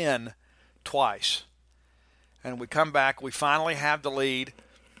down 10 twice. And we come back. We finally have the lead.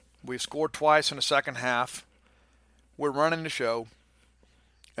 We've scored twice in the second half. We're running the show.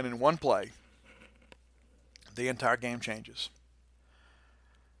 And in one play, the entire game changes.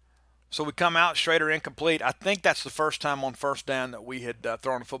 So we come out, Schrader incomplete. I think that's the first time on first down that we had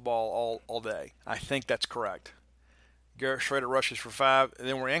thrown the football all day. I think that's correct. Garrett Schrader rushes for 5, and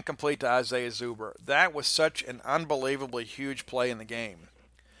then we're incomplete to Isaiah Zuber. That was such an unbelievably huge play in the game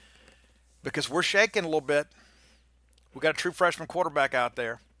because we're shaking a little bit. We got a true freshman quarterback out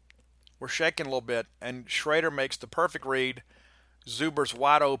there. We're shaking a little bit, and Schrader makes the perfect read. Zuber's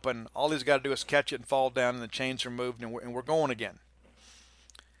wide open. All he's got to do is catch it and fall down, and the chains are moved, and we're going again.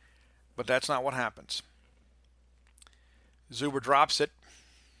 But that's not what happens. Zuber drops it.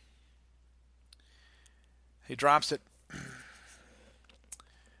 He drops it.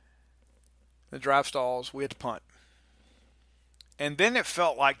 The drive stalls. We had to punt. And then it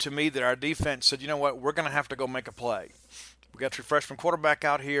felt like to me that our defense said, you know what, we're going to have to go make a play. We got your freshman quarterback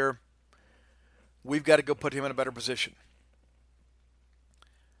out here. We've got to go put him in a better position.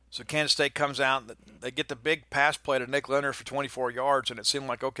 So Kansas State comes out. They get the big pass play to Nick Leonard for 24 yards, and it seemed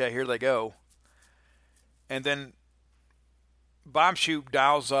like, okay, here they go. And then Bob Shoop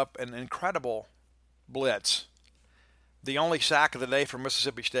dials up an incredible blitz. The only sack of the day for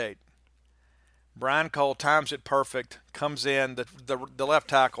Mississippi State. Brian Cole times it perfect, comes in. The left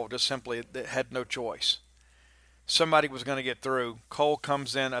tackle just simply had no choice. Somebody was going to get through. Cole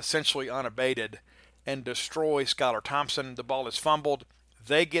comes in essentially unabated and destroys Skylar Thompson. The ball is fumbled.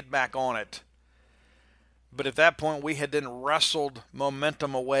 They get back on it. But at that point, we had then wrestled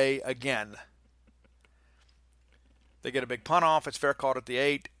momentum away again. They get a big punt off. It's fair caught at the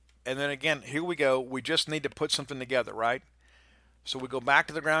 8. And then again, here we go. We just need to put something together, right? So we go back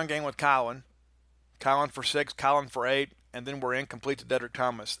to the ground game with Colin. Colin for 6, Colin for 8, and then we're incomplete to Dedrick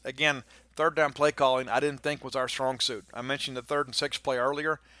Thomas. Again, third down play calling I didn't think was our strong suit. I mentioned the 3rd and 6 play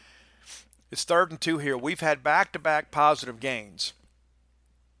earlier. It's 3rd and 2 here. We've had back-to-back positive gains.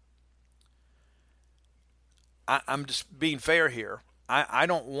 I'm just being fair here. I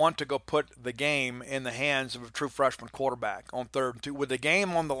don't want to go put the game in the hands of a true freshman quarterback on 3rd and 2. With the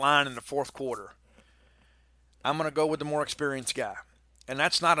game on the line in the 4th quarter, I'm going to go with the more experienced guy. And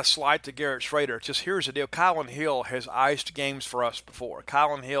that's not a slight to Garrett Schrader. It's just here's the deal. Colin Hill has iced games for us before.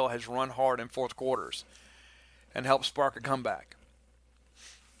 Colin Hill has run hard in 4th quarters and helped spark a comeback.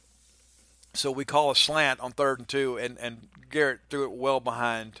 So we call a slant on 3rd and 2, and Garrett threw it well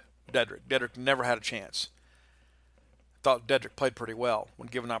behind Dedrick. Dedrick never had a chance. Thought Dedrick played pretty well when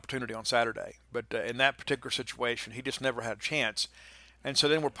given an opportunity on Saturday. But in that particular situation, he just never had a chance. And so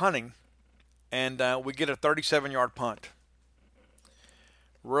then we're punting, and we get a 37-yard punt.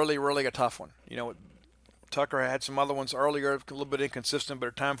 Really, really a tough one. You know, Tucker had some other ones earlier, a little bit inconsistent, but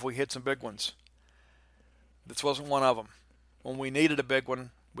at times we hit some big ones. This wasn't one of them. When we needed a big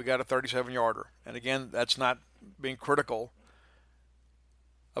one, we got a 37-yarder. And again, that's not being critical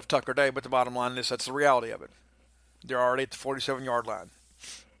of Tucker Day, but the bottom line is that's the reality of it. They're already at the 47-yard line.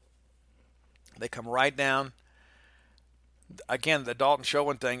 They come right down. Again, the Dalton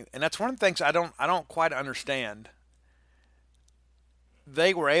Showen thing, and that's one of the things I don't quite understand.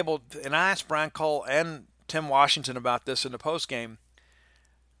 They were able to, and I asked Brian Cole and Tim Washington about this in the postgame.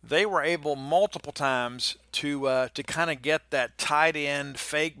 They were able multiple times to kind of get that tight end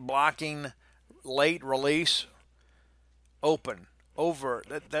fake blocking late release open. Over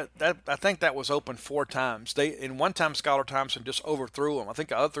that I think that was open 4 times. In one time Skylar Thompson just overthrew him. I think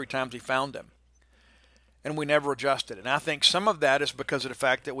the other 3 times he found him. And we never adjusted. And I think some of that is because of the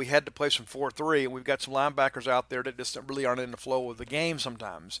fact that we had to play some 4-3, and we've got some linebackers out there that just really aren't in the flow of the game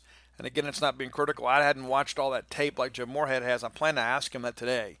sometimes. And again, it's not being critical. I hadn't watched all that tape like Jim Moorhead has. I plan to ask him that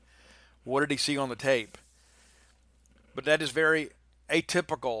today. What did he see on the tape? But that is very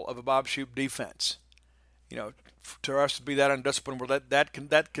atypical of a Bob Shoop defense. You know, to us to be that undisciplined, where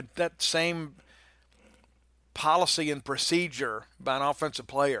that same policy and procedure by an offensive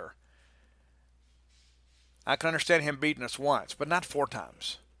player, I can understand him beating us once, but not 4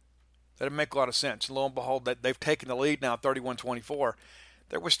 times. That would make a lot of sense. And lo and behold, that they've taken the lead now, 31-24.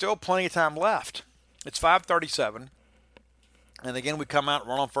 There was still plenty of time left. It's 5:37, and again we come out and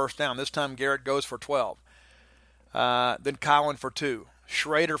run on first down. This time Garrett goes for 12. Then Colin for 2.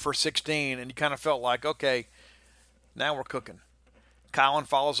 Schrader for 16, and you kind of felt like, okay, now we're cooking. Colin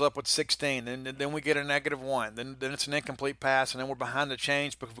follows up with 16, and then we get a -1. Then it's an incomplete pass, and then we're behind the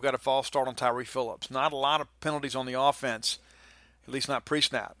chains because we've got a false start on Tyree Phillips. Not a lot of penalties on the offense, at least not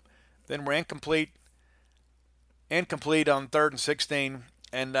pre-snap. Then we're incomplete on 3rd and 16,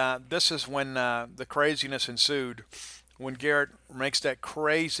 and this is when the craziness ensued, when Garrett makes that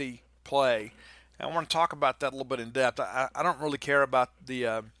crazy play. And I want to talk about that a little bit in depth. I don't really care about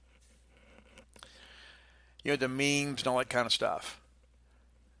the the memes and all that kind of stuff.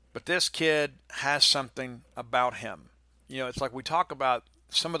 But this kid has something about him. It's like we talk about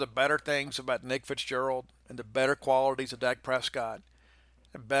some of the better things about Nick Fitzgerald and the better qualities of Dak Prescott,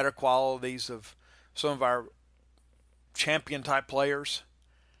 the better qualities of some of our champion-type players,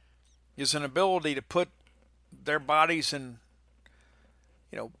 is an ability to put their bodies in,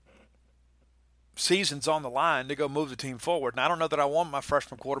 seasons on the line to go move the team forward. And I don't know that I want my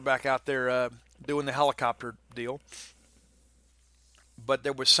freshman quarterback out there doing the helicopter deal. But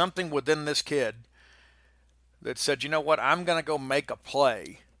there was something within this kid that said, you know what, I'm going to go make a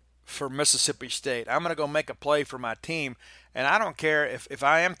play for Mississippi State. I'm going to go make a play for my team. And I don't care if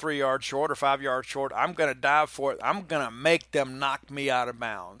I am 3 yards short or 5 yards short, I'm going to dive for it. I'm going to make them knock me out of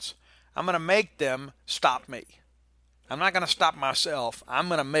bounds. I'm going to make them stop me. I'm not going to stop myself. I'm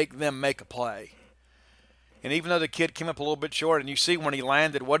going to make them make a play. And even though the kid came up a little bit short, and you see when he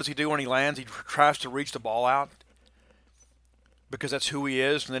landed, what does he do when he lands? He tries to reach the ball out because that's who he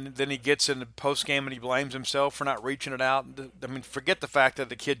is. And then he gets in the postgame and he blames himself for not reaching it out. I mean, forget the fact that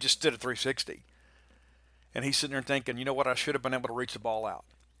the kid just did a 360. And he's sitting there thinking, you know what, I should have been able to reach the ball out.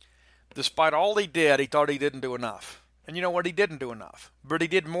 Despite all he did, he thought he didn't do enough. And you know what, he didn't do enough. But he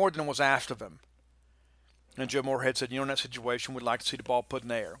did more than was asked of him. And Joe Moorhead said, in that situation, we'd like to see the ball put in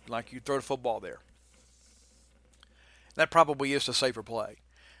the air. We'd like you to throw the football there. That probably is a safer play.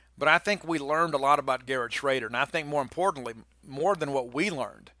 But I think we learned a lot about Garrett Schrader. And I think more importantly, more than what we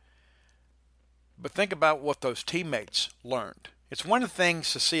learned, but think about what those teammates learned. It's one of the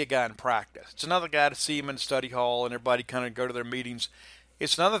things to see a guy in practice. It's another guy to see him in study hall and everybody kind of go to their meetings.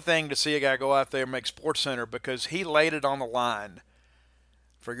 It's another thing to see a guy go out there and make SportsCenter because he laid it on the line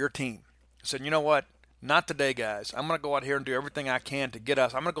for your team. He said, you know what? Not today, guys. I'm going to go out here and do everything I can to get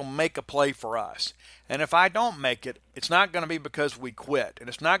us. I'm going to go make a play for us. And if I don't make it, it's not going to be because we quit. And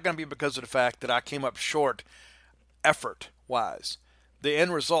it's not going to be because of the fact that I came up short effort-wise. The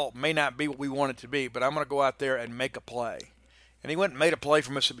end result may not be what we want it to be, but I'm going to go out there and make a play. And he went and made a play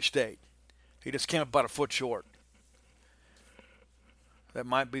for Mississippi State. He just came up about a foot short. That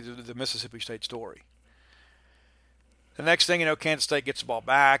might be the Mississippi State story. The next thing you know, Kansas State gets the ball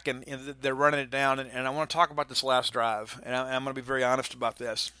back, and they're running it down. And I want to talk about this last drive, and I'm going to be very honest about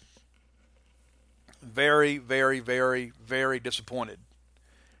this. Very, very, very, very disappointed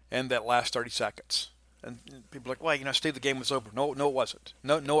in that last 30 seconds. And people are like, well, Steve, the game was over. No, it wasn't.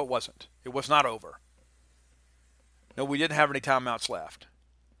 No, it wasn't. It was not over. No, we didn't have any timeouts left.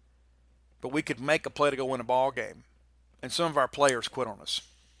 But we could make a play to go win a ball game. And some of our players quit on us.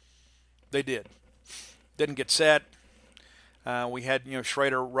 They did. Didn't get set. We had,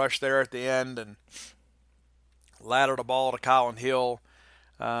 Schrader rush there at the end and laddered the ball to Colin Hill.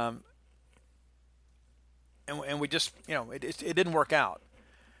 And we just, it didn't work out.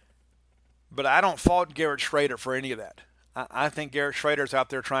 But I don't fault Garrett Schrader for any of that. I think Garrett Schrader's out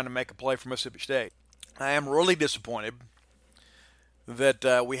there trying to make a play for Mississippi State. I am really disappointed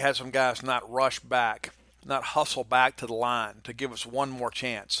that we had some guys not rush back, not hustle back to the line to give us one more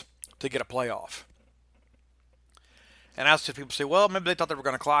chance to get a playoff. And I see people say, well, maybe they thought they were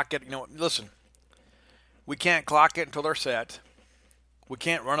going to clock it. Listen, we can't clock it until they're set. We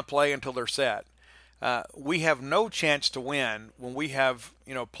can't run a play until they're set. We have no chance to win when we have,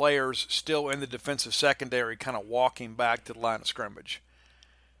 players still in the defensive secondary kind of walking back to the line of scrimmage.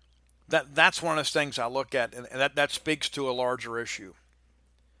 That's one of those things I look at, and that speaks to a larger issue.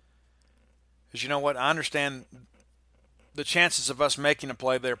 Because you know what? I understand the chances of us making a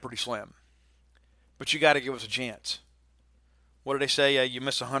play there are pretty slim. But you got to give us a chance. What do they say? You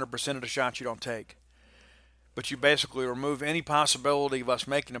miss 100% of the shots you don't take. But you basically remove any possibility of us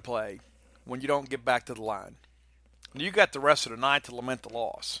making a play when you don't get back to the line. And you got the rest of the night to lament the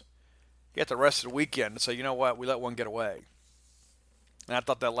loss. You got the rest of the weekend to say, you know what, we let one get away. And I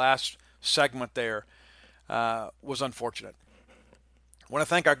thought that last segment there was unfortunate. I want to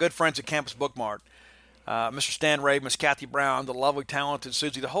thank our good friends at Campus Bookmart. Mr. Stan Ray, Miss Kathy Brown, the lovely, talented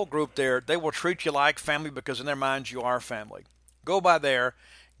Susie, the whole group there. They will treat you like family because in their minds you are family. Go by there,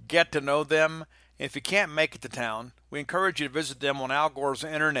 get to know them. If you can't make it to town, we encourage you to visit them on Al Gore's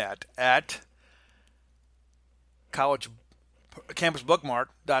internet at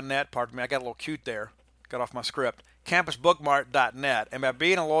campusbookmart.net. Pardon me, I got a little cute there. Got off my script. campusbookmart.net. And by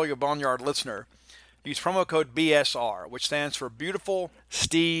being a loyal Boneyard listener, use promo code BSR, which stands for Beautiful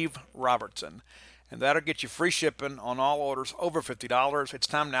Steve Robertson. And that'll get you free shipping on all orders over $50. It's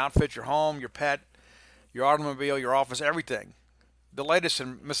time to outfit your home, your pet, your automobile, your office, everything. The latest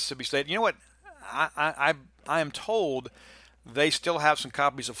in Mississippi State. You know what? I am told they still have some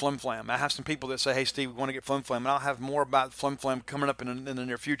copies of Flim Flam. I have some people that say, hey, Steve, we want to get Flim Flam, and I'll have more about Flim Flam coming up in the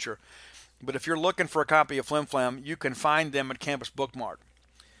near future. But if you're looking for a copy of Flim Flam, you can find them at Campus Bookmart.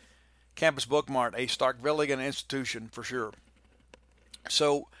 Campus Bookmart, a Starkvillian institution for sure.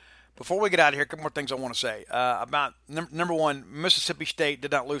 So before we get out of here, a couple more things I want to say. About number one, Mississippi State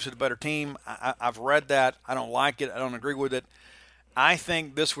did not lose to the better team. I've read that. I don't like it. I don't agree with it. I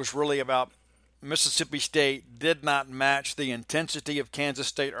think this was really about Mississippi State did not match the intensity of Kansas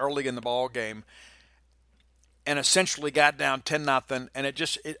State early in the ball game and essentially got down 10-0.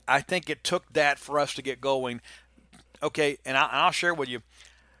 And I think it took that for us to get going. Okay, and I'll share with you,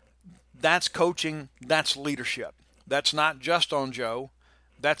 that's coaching, that's leadership. That's not just on Joe.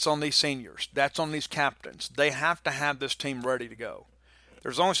 That's on these seniors. That's on these captains. They have to have this team ready to go.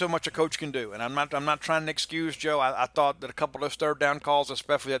 There's only so much a coach can do, and I'm not trying to excuse Joe. I thought that a couple of those third down calls,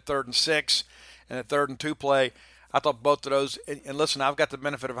 especially that 3rd and 6 and the 3rd and 2 play, I thought both of those. And listen, I've got the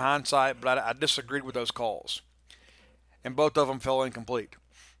benefit of hindsight, but I disagreed with those calls, and both of them fell incomplete.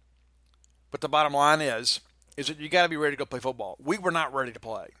 But the bottom line is that you got to be ready to go play football. We were not ready to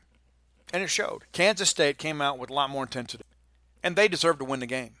play, and it showed. Kansas State came out with a lot more intensity, and they deserved to win the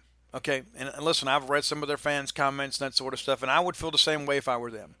game. Okay, and listen, I've read some of their fans' comments and that sort of stuff, and I would feel the same way if I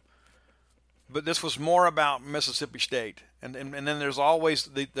were them. But this was more about Mississippi State, and then there's always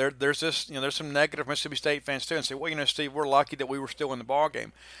there's this, there's some negative Mississippi State fans too, and say, well, Steve, we're lucky that we were still in the ball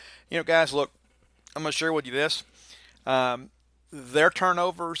game. Guys, look, I'm going to share with you this: their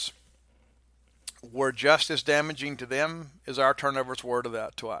turnovers were just as damaging to them as our turnovers were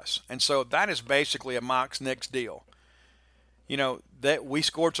to us, and so that is basically a Mox-Nix deal. That we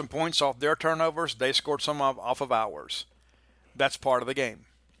scored some points off their turnovers. They scored some off of ours. That's part of the game.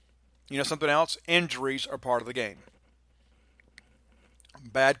 Something else? Injuries are part of the game.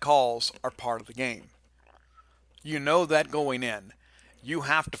 Bad calls are part of the game. That going in. You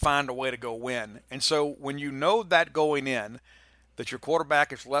have to find a way to go win. And so when you know that going in, that your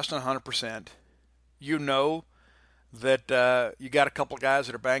quarterback is less than 100%, that you got a couple of guys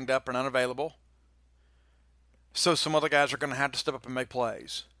that are banged up and unavailable. So some other guys are going to have to step up and make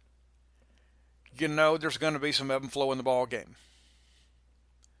plays. There's going to be some ebb and flow in the ball game.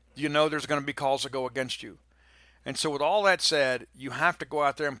 There's going to be calls that go against you. And so with all that said, you have to go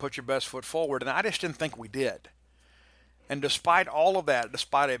out there and put your best foot forward. And I just didn't think we did. And despite all of that,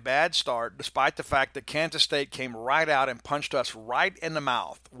 despite a bad start, despite the fact that Kansas State came right out and punched us right in the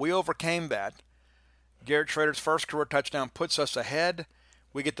mouth, we overcame that. Garrett Schrader's first career touchdown puts us ahead.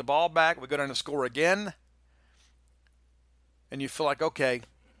 We get the ball back. We go down to score again. And you feel like, okay,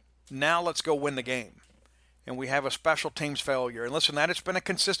 now let's go win the game. And we have a special teams failure. And listen, that has been a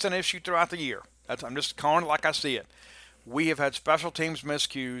consistent issue throughout the year. I'm just calling it like I see it. We have had special teams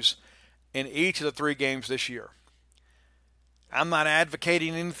miscues in each of the 3 games this year. I'm not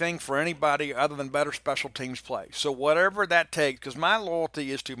advocating anything for anybody other than better special teams play. So whatever that takes, because my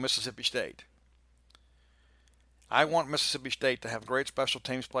loyalty is to Mississippi State. I want Mississippi State to have great special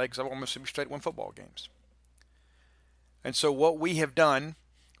teams play because I want Mississippi State to win football games. And so what we have done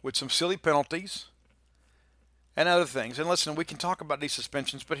with some silly penalties and other things, and listen, we can talk about these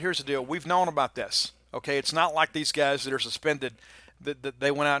suspensions, but here's the deal. We've known about this, okay? It's not like these guys that are suspended, that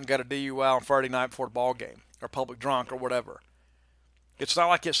they went out and got a DUI on Friday night before the ball game or public drunk or whatever. It's not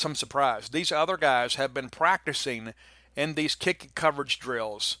like it's some surprise. These other guys have been practicing in these kick coverage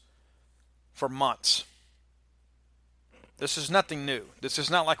drills for months. This is nothing new. This is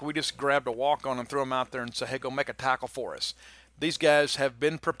not like we just grabbed a walk-on and threw them out there and said, hey, go make a tackle for us. These guys have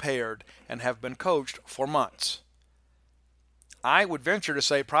been prepared and have been coached for months. I would venture to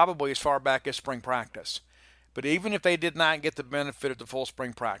say probably as far back as spring practice. But even if they did not get the benefit of the full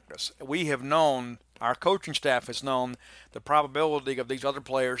spring practice, we have known, our coaching staff has known the probability of these other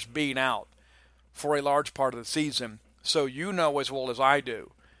players being out for a large part of the season. So you know as well as I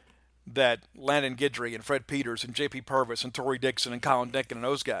do that Landon Guidry and Fred Peters and J.P. Purvis and Torrey Dixon and Colin Denkin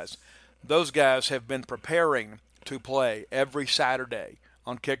and those guys have been preparing to play every Saturday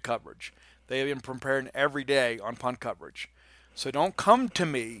on kick coverage. They have been preparing every day on punt coverage. So don't come to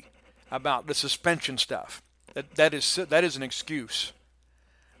me about the suspension stuff. That is an excuse.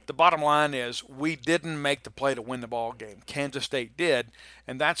 The bottom line is we didn't make the play to win the ball game. Kansas State did,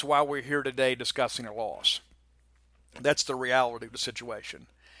 and that's why we're here today discussing a loss. That's the reality of the situation.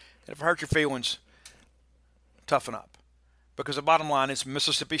 And if it hurts your feelings, toughen up. Because the bottom line is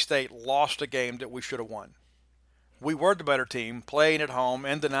Mississippi State lost a game that we should have won. We were the better team, playing at home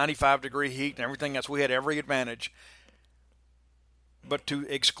in the 95-degree heat and everything else. We had every advantage. But to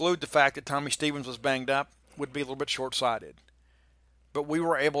exclude the fact that Tommy Stevens was banged up would be a little bit short-sighted. But we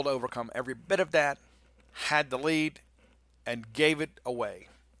were able to overcome every bit of that, had the lead, and gave it away.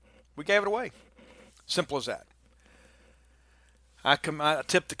 We gave it away. Simple as that. I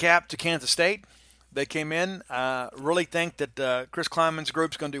tipped the cap to Kansas State. They came in. Really think that Chris Kleinman's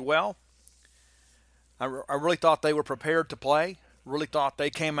group's going to do well. I really thought they were prepared to play. Really thought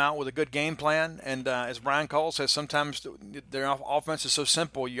they came out with a good game plan. And as Brian Cole says, sometimes their offense is so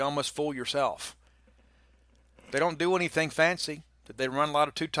simple you almost fool yourself. They don't do anything fancy. They run a lot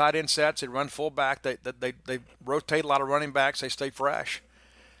of two tight end sets. They run fullback. They rotate a lot of running backs. They stay fresh.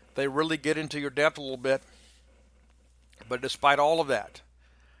 They really get into your depth a little bit. But despite all of that,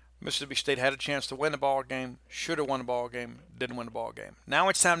 Mississippi State had a chance to win the ball game, should have won the ball game, didn't win the ball game. Now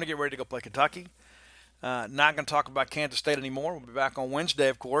it's time to get ready to go play Kentucky. Not going to talk about Kansas State anymore. We'll be back on Wednesday,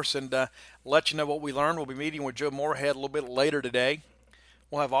 of course, and let you know what we learned. We'll be meeting with Joe Moorhead a little bit later today.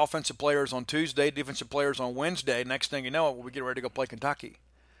 We'll have offensive players on Tuesday, defensive players on Wednesday. Next thing you know, we'll be getting ready to go play Kentucky,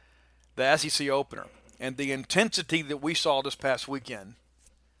 the SEC opener. And the intensity that we saw this past weekend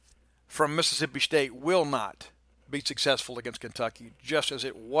from Mississippi State will not be successful against Kentucky, just as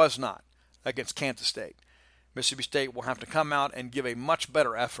it was not against Kansas State. Mississippi State will have to come out and give a much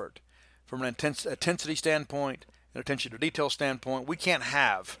better effort from an intensity standpoint, an attention to detail standpoint. We can't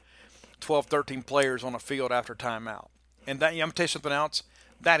have 12, 13 players on a field after timeout. And that, I'm going to tell you something else.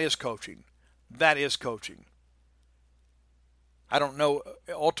 That is coaching. That is coaching. I don't know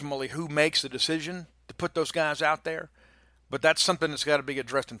ultimately who makes the decision to put those guys out there, but that's something that's got to be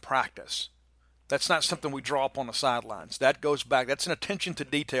addressed in practice. That's not something we draw up on the sidelines. That goes back. That's an attention to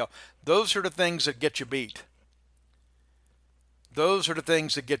detail. Those are the things that get you beat. Those are the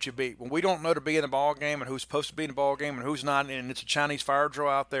things that get you beat. When we don't know to be in the ball game and who's supposed to be in the ball game and who's not, and it's a Chinese fire drill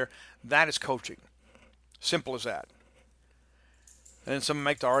out there, that is coaching. Simple as that. And then some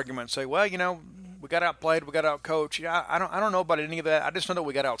make the argument and say, well, you know, we got outplayed, we got outcoached. Yeah, I don't know about any of that. I just know that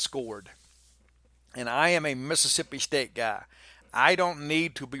we got outscored. And I am a Mississippi State guy. I don't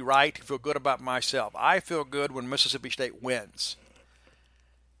need to be right to feel good about myself. I feel good when Mississippi State wins.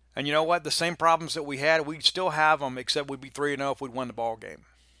 And you know what? The same problems that we had, we'd still have them, except we'd be 3-0 if we'd won the ball game.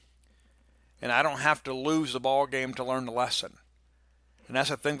 And I don't have to lose the ball game to learn the lesson. And that's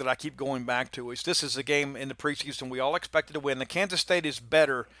the thing that I keep going back to, is this is a game in the preseason we all expected to win. The Kansas State is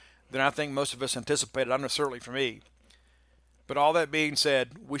better than I think most of us anticipated. I know certainly for me. But all that being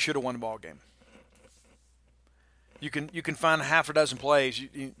said, we should have won the ball game. You can find half a dozen plays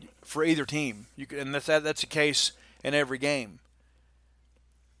for either team, and that's the case in every game.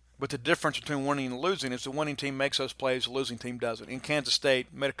 But the difference between winning and losing is the winning team makes those plays, the losing team doesn't. In Kansas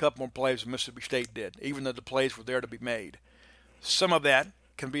State, made a couple more plays than Mississippi State did, even though the plays were there to be made. Some of that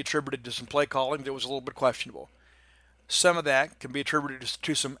can be attributed to some play calling that was a little bit questionable. Some of that can be attributed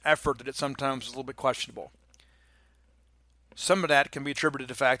to some effort that sometimes is a little bit questionable. Some of that can be attributed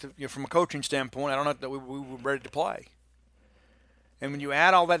to the fact that, from a coaching standpoint, I don't know that we were ready to play. And when you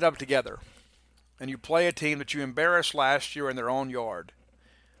add all that up together, and you play a team that you embarrassed last year in their own yard,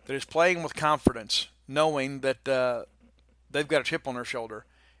 that is playing with confidence, knowing that they've got a chip on their shoulder,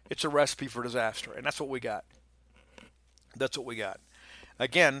 it's a recipe for disaster. And that's what we got. That's what we got.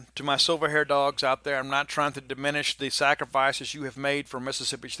 Again, to my silver-haired dogs out there, I'm not trying to diminish the sacrifices you have made for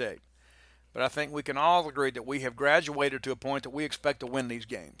Mississippi State. But I think we can all agree that we have graduated to a point that we expect to win these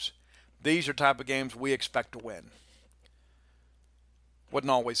games. These are the type of games we expect to win.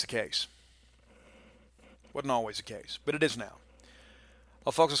 Wasn't always the case. Wasn't always the case, but it is now.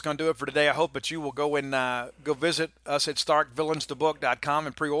 Well, folks, that's going to do it for today. I hope that you will go and go visit us at StarkVillainsTheBook.com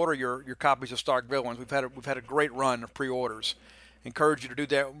and pre-order your copies of Stark Villains. We've had a great run of pre-orders. Encourage you to do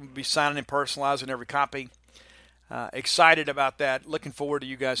that. We'll be signing and personalizing every copy. Excited about that. Looking forward to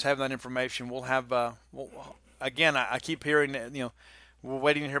you guys having that information. We'll have again. I keep hearing that, we're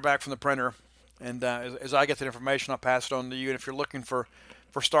waiting to hear back from the printer, and as I get that information, I'll pass it on to you. And if you're looking for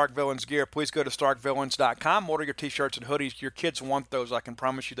Stark Villains gear, please go to StarkVillains.com. Order your T-shirts and hoodies. Your kids want those. I can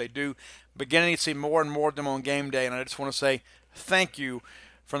promise you they do. Beginning to see more and more of them on game day, and I just want to say thank you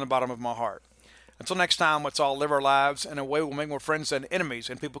from the bottom of my heart. Until next time, let's all live our lives in a way we'll make more friends than enemies,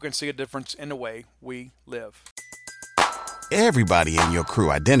 and people can see a difference in the way we live. Everybody in your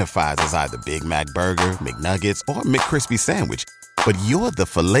crew identifies as either Big Mac Burger, McNuggets, or McCrispy Sandwich. But you're the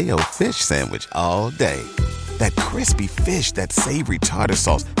Filet-O-Fish Sandwich all day. That crispy fish, that savory tartar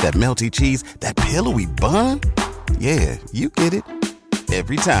sauce, that melty cheese, that pillowy bun. Yeah, you get it.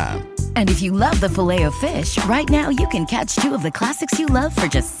 Every time. And if you love the Filet-O-Fish, right now you can catch two of the classics you love for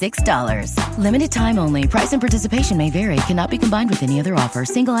just $6. Limited time only. Price and participation may vary. Cannot be combined with any other offer.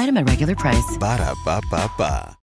 Single item at regular price. Ba-da-ba-ba-ba.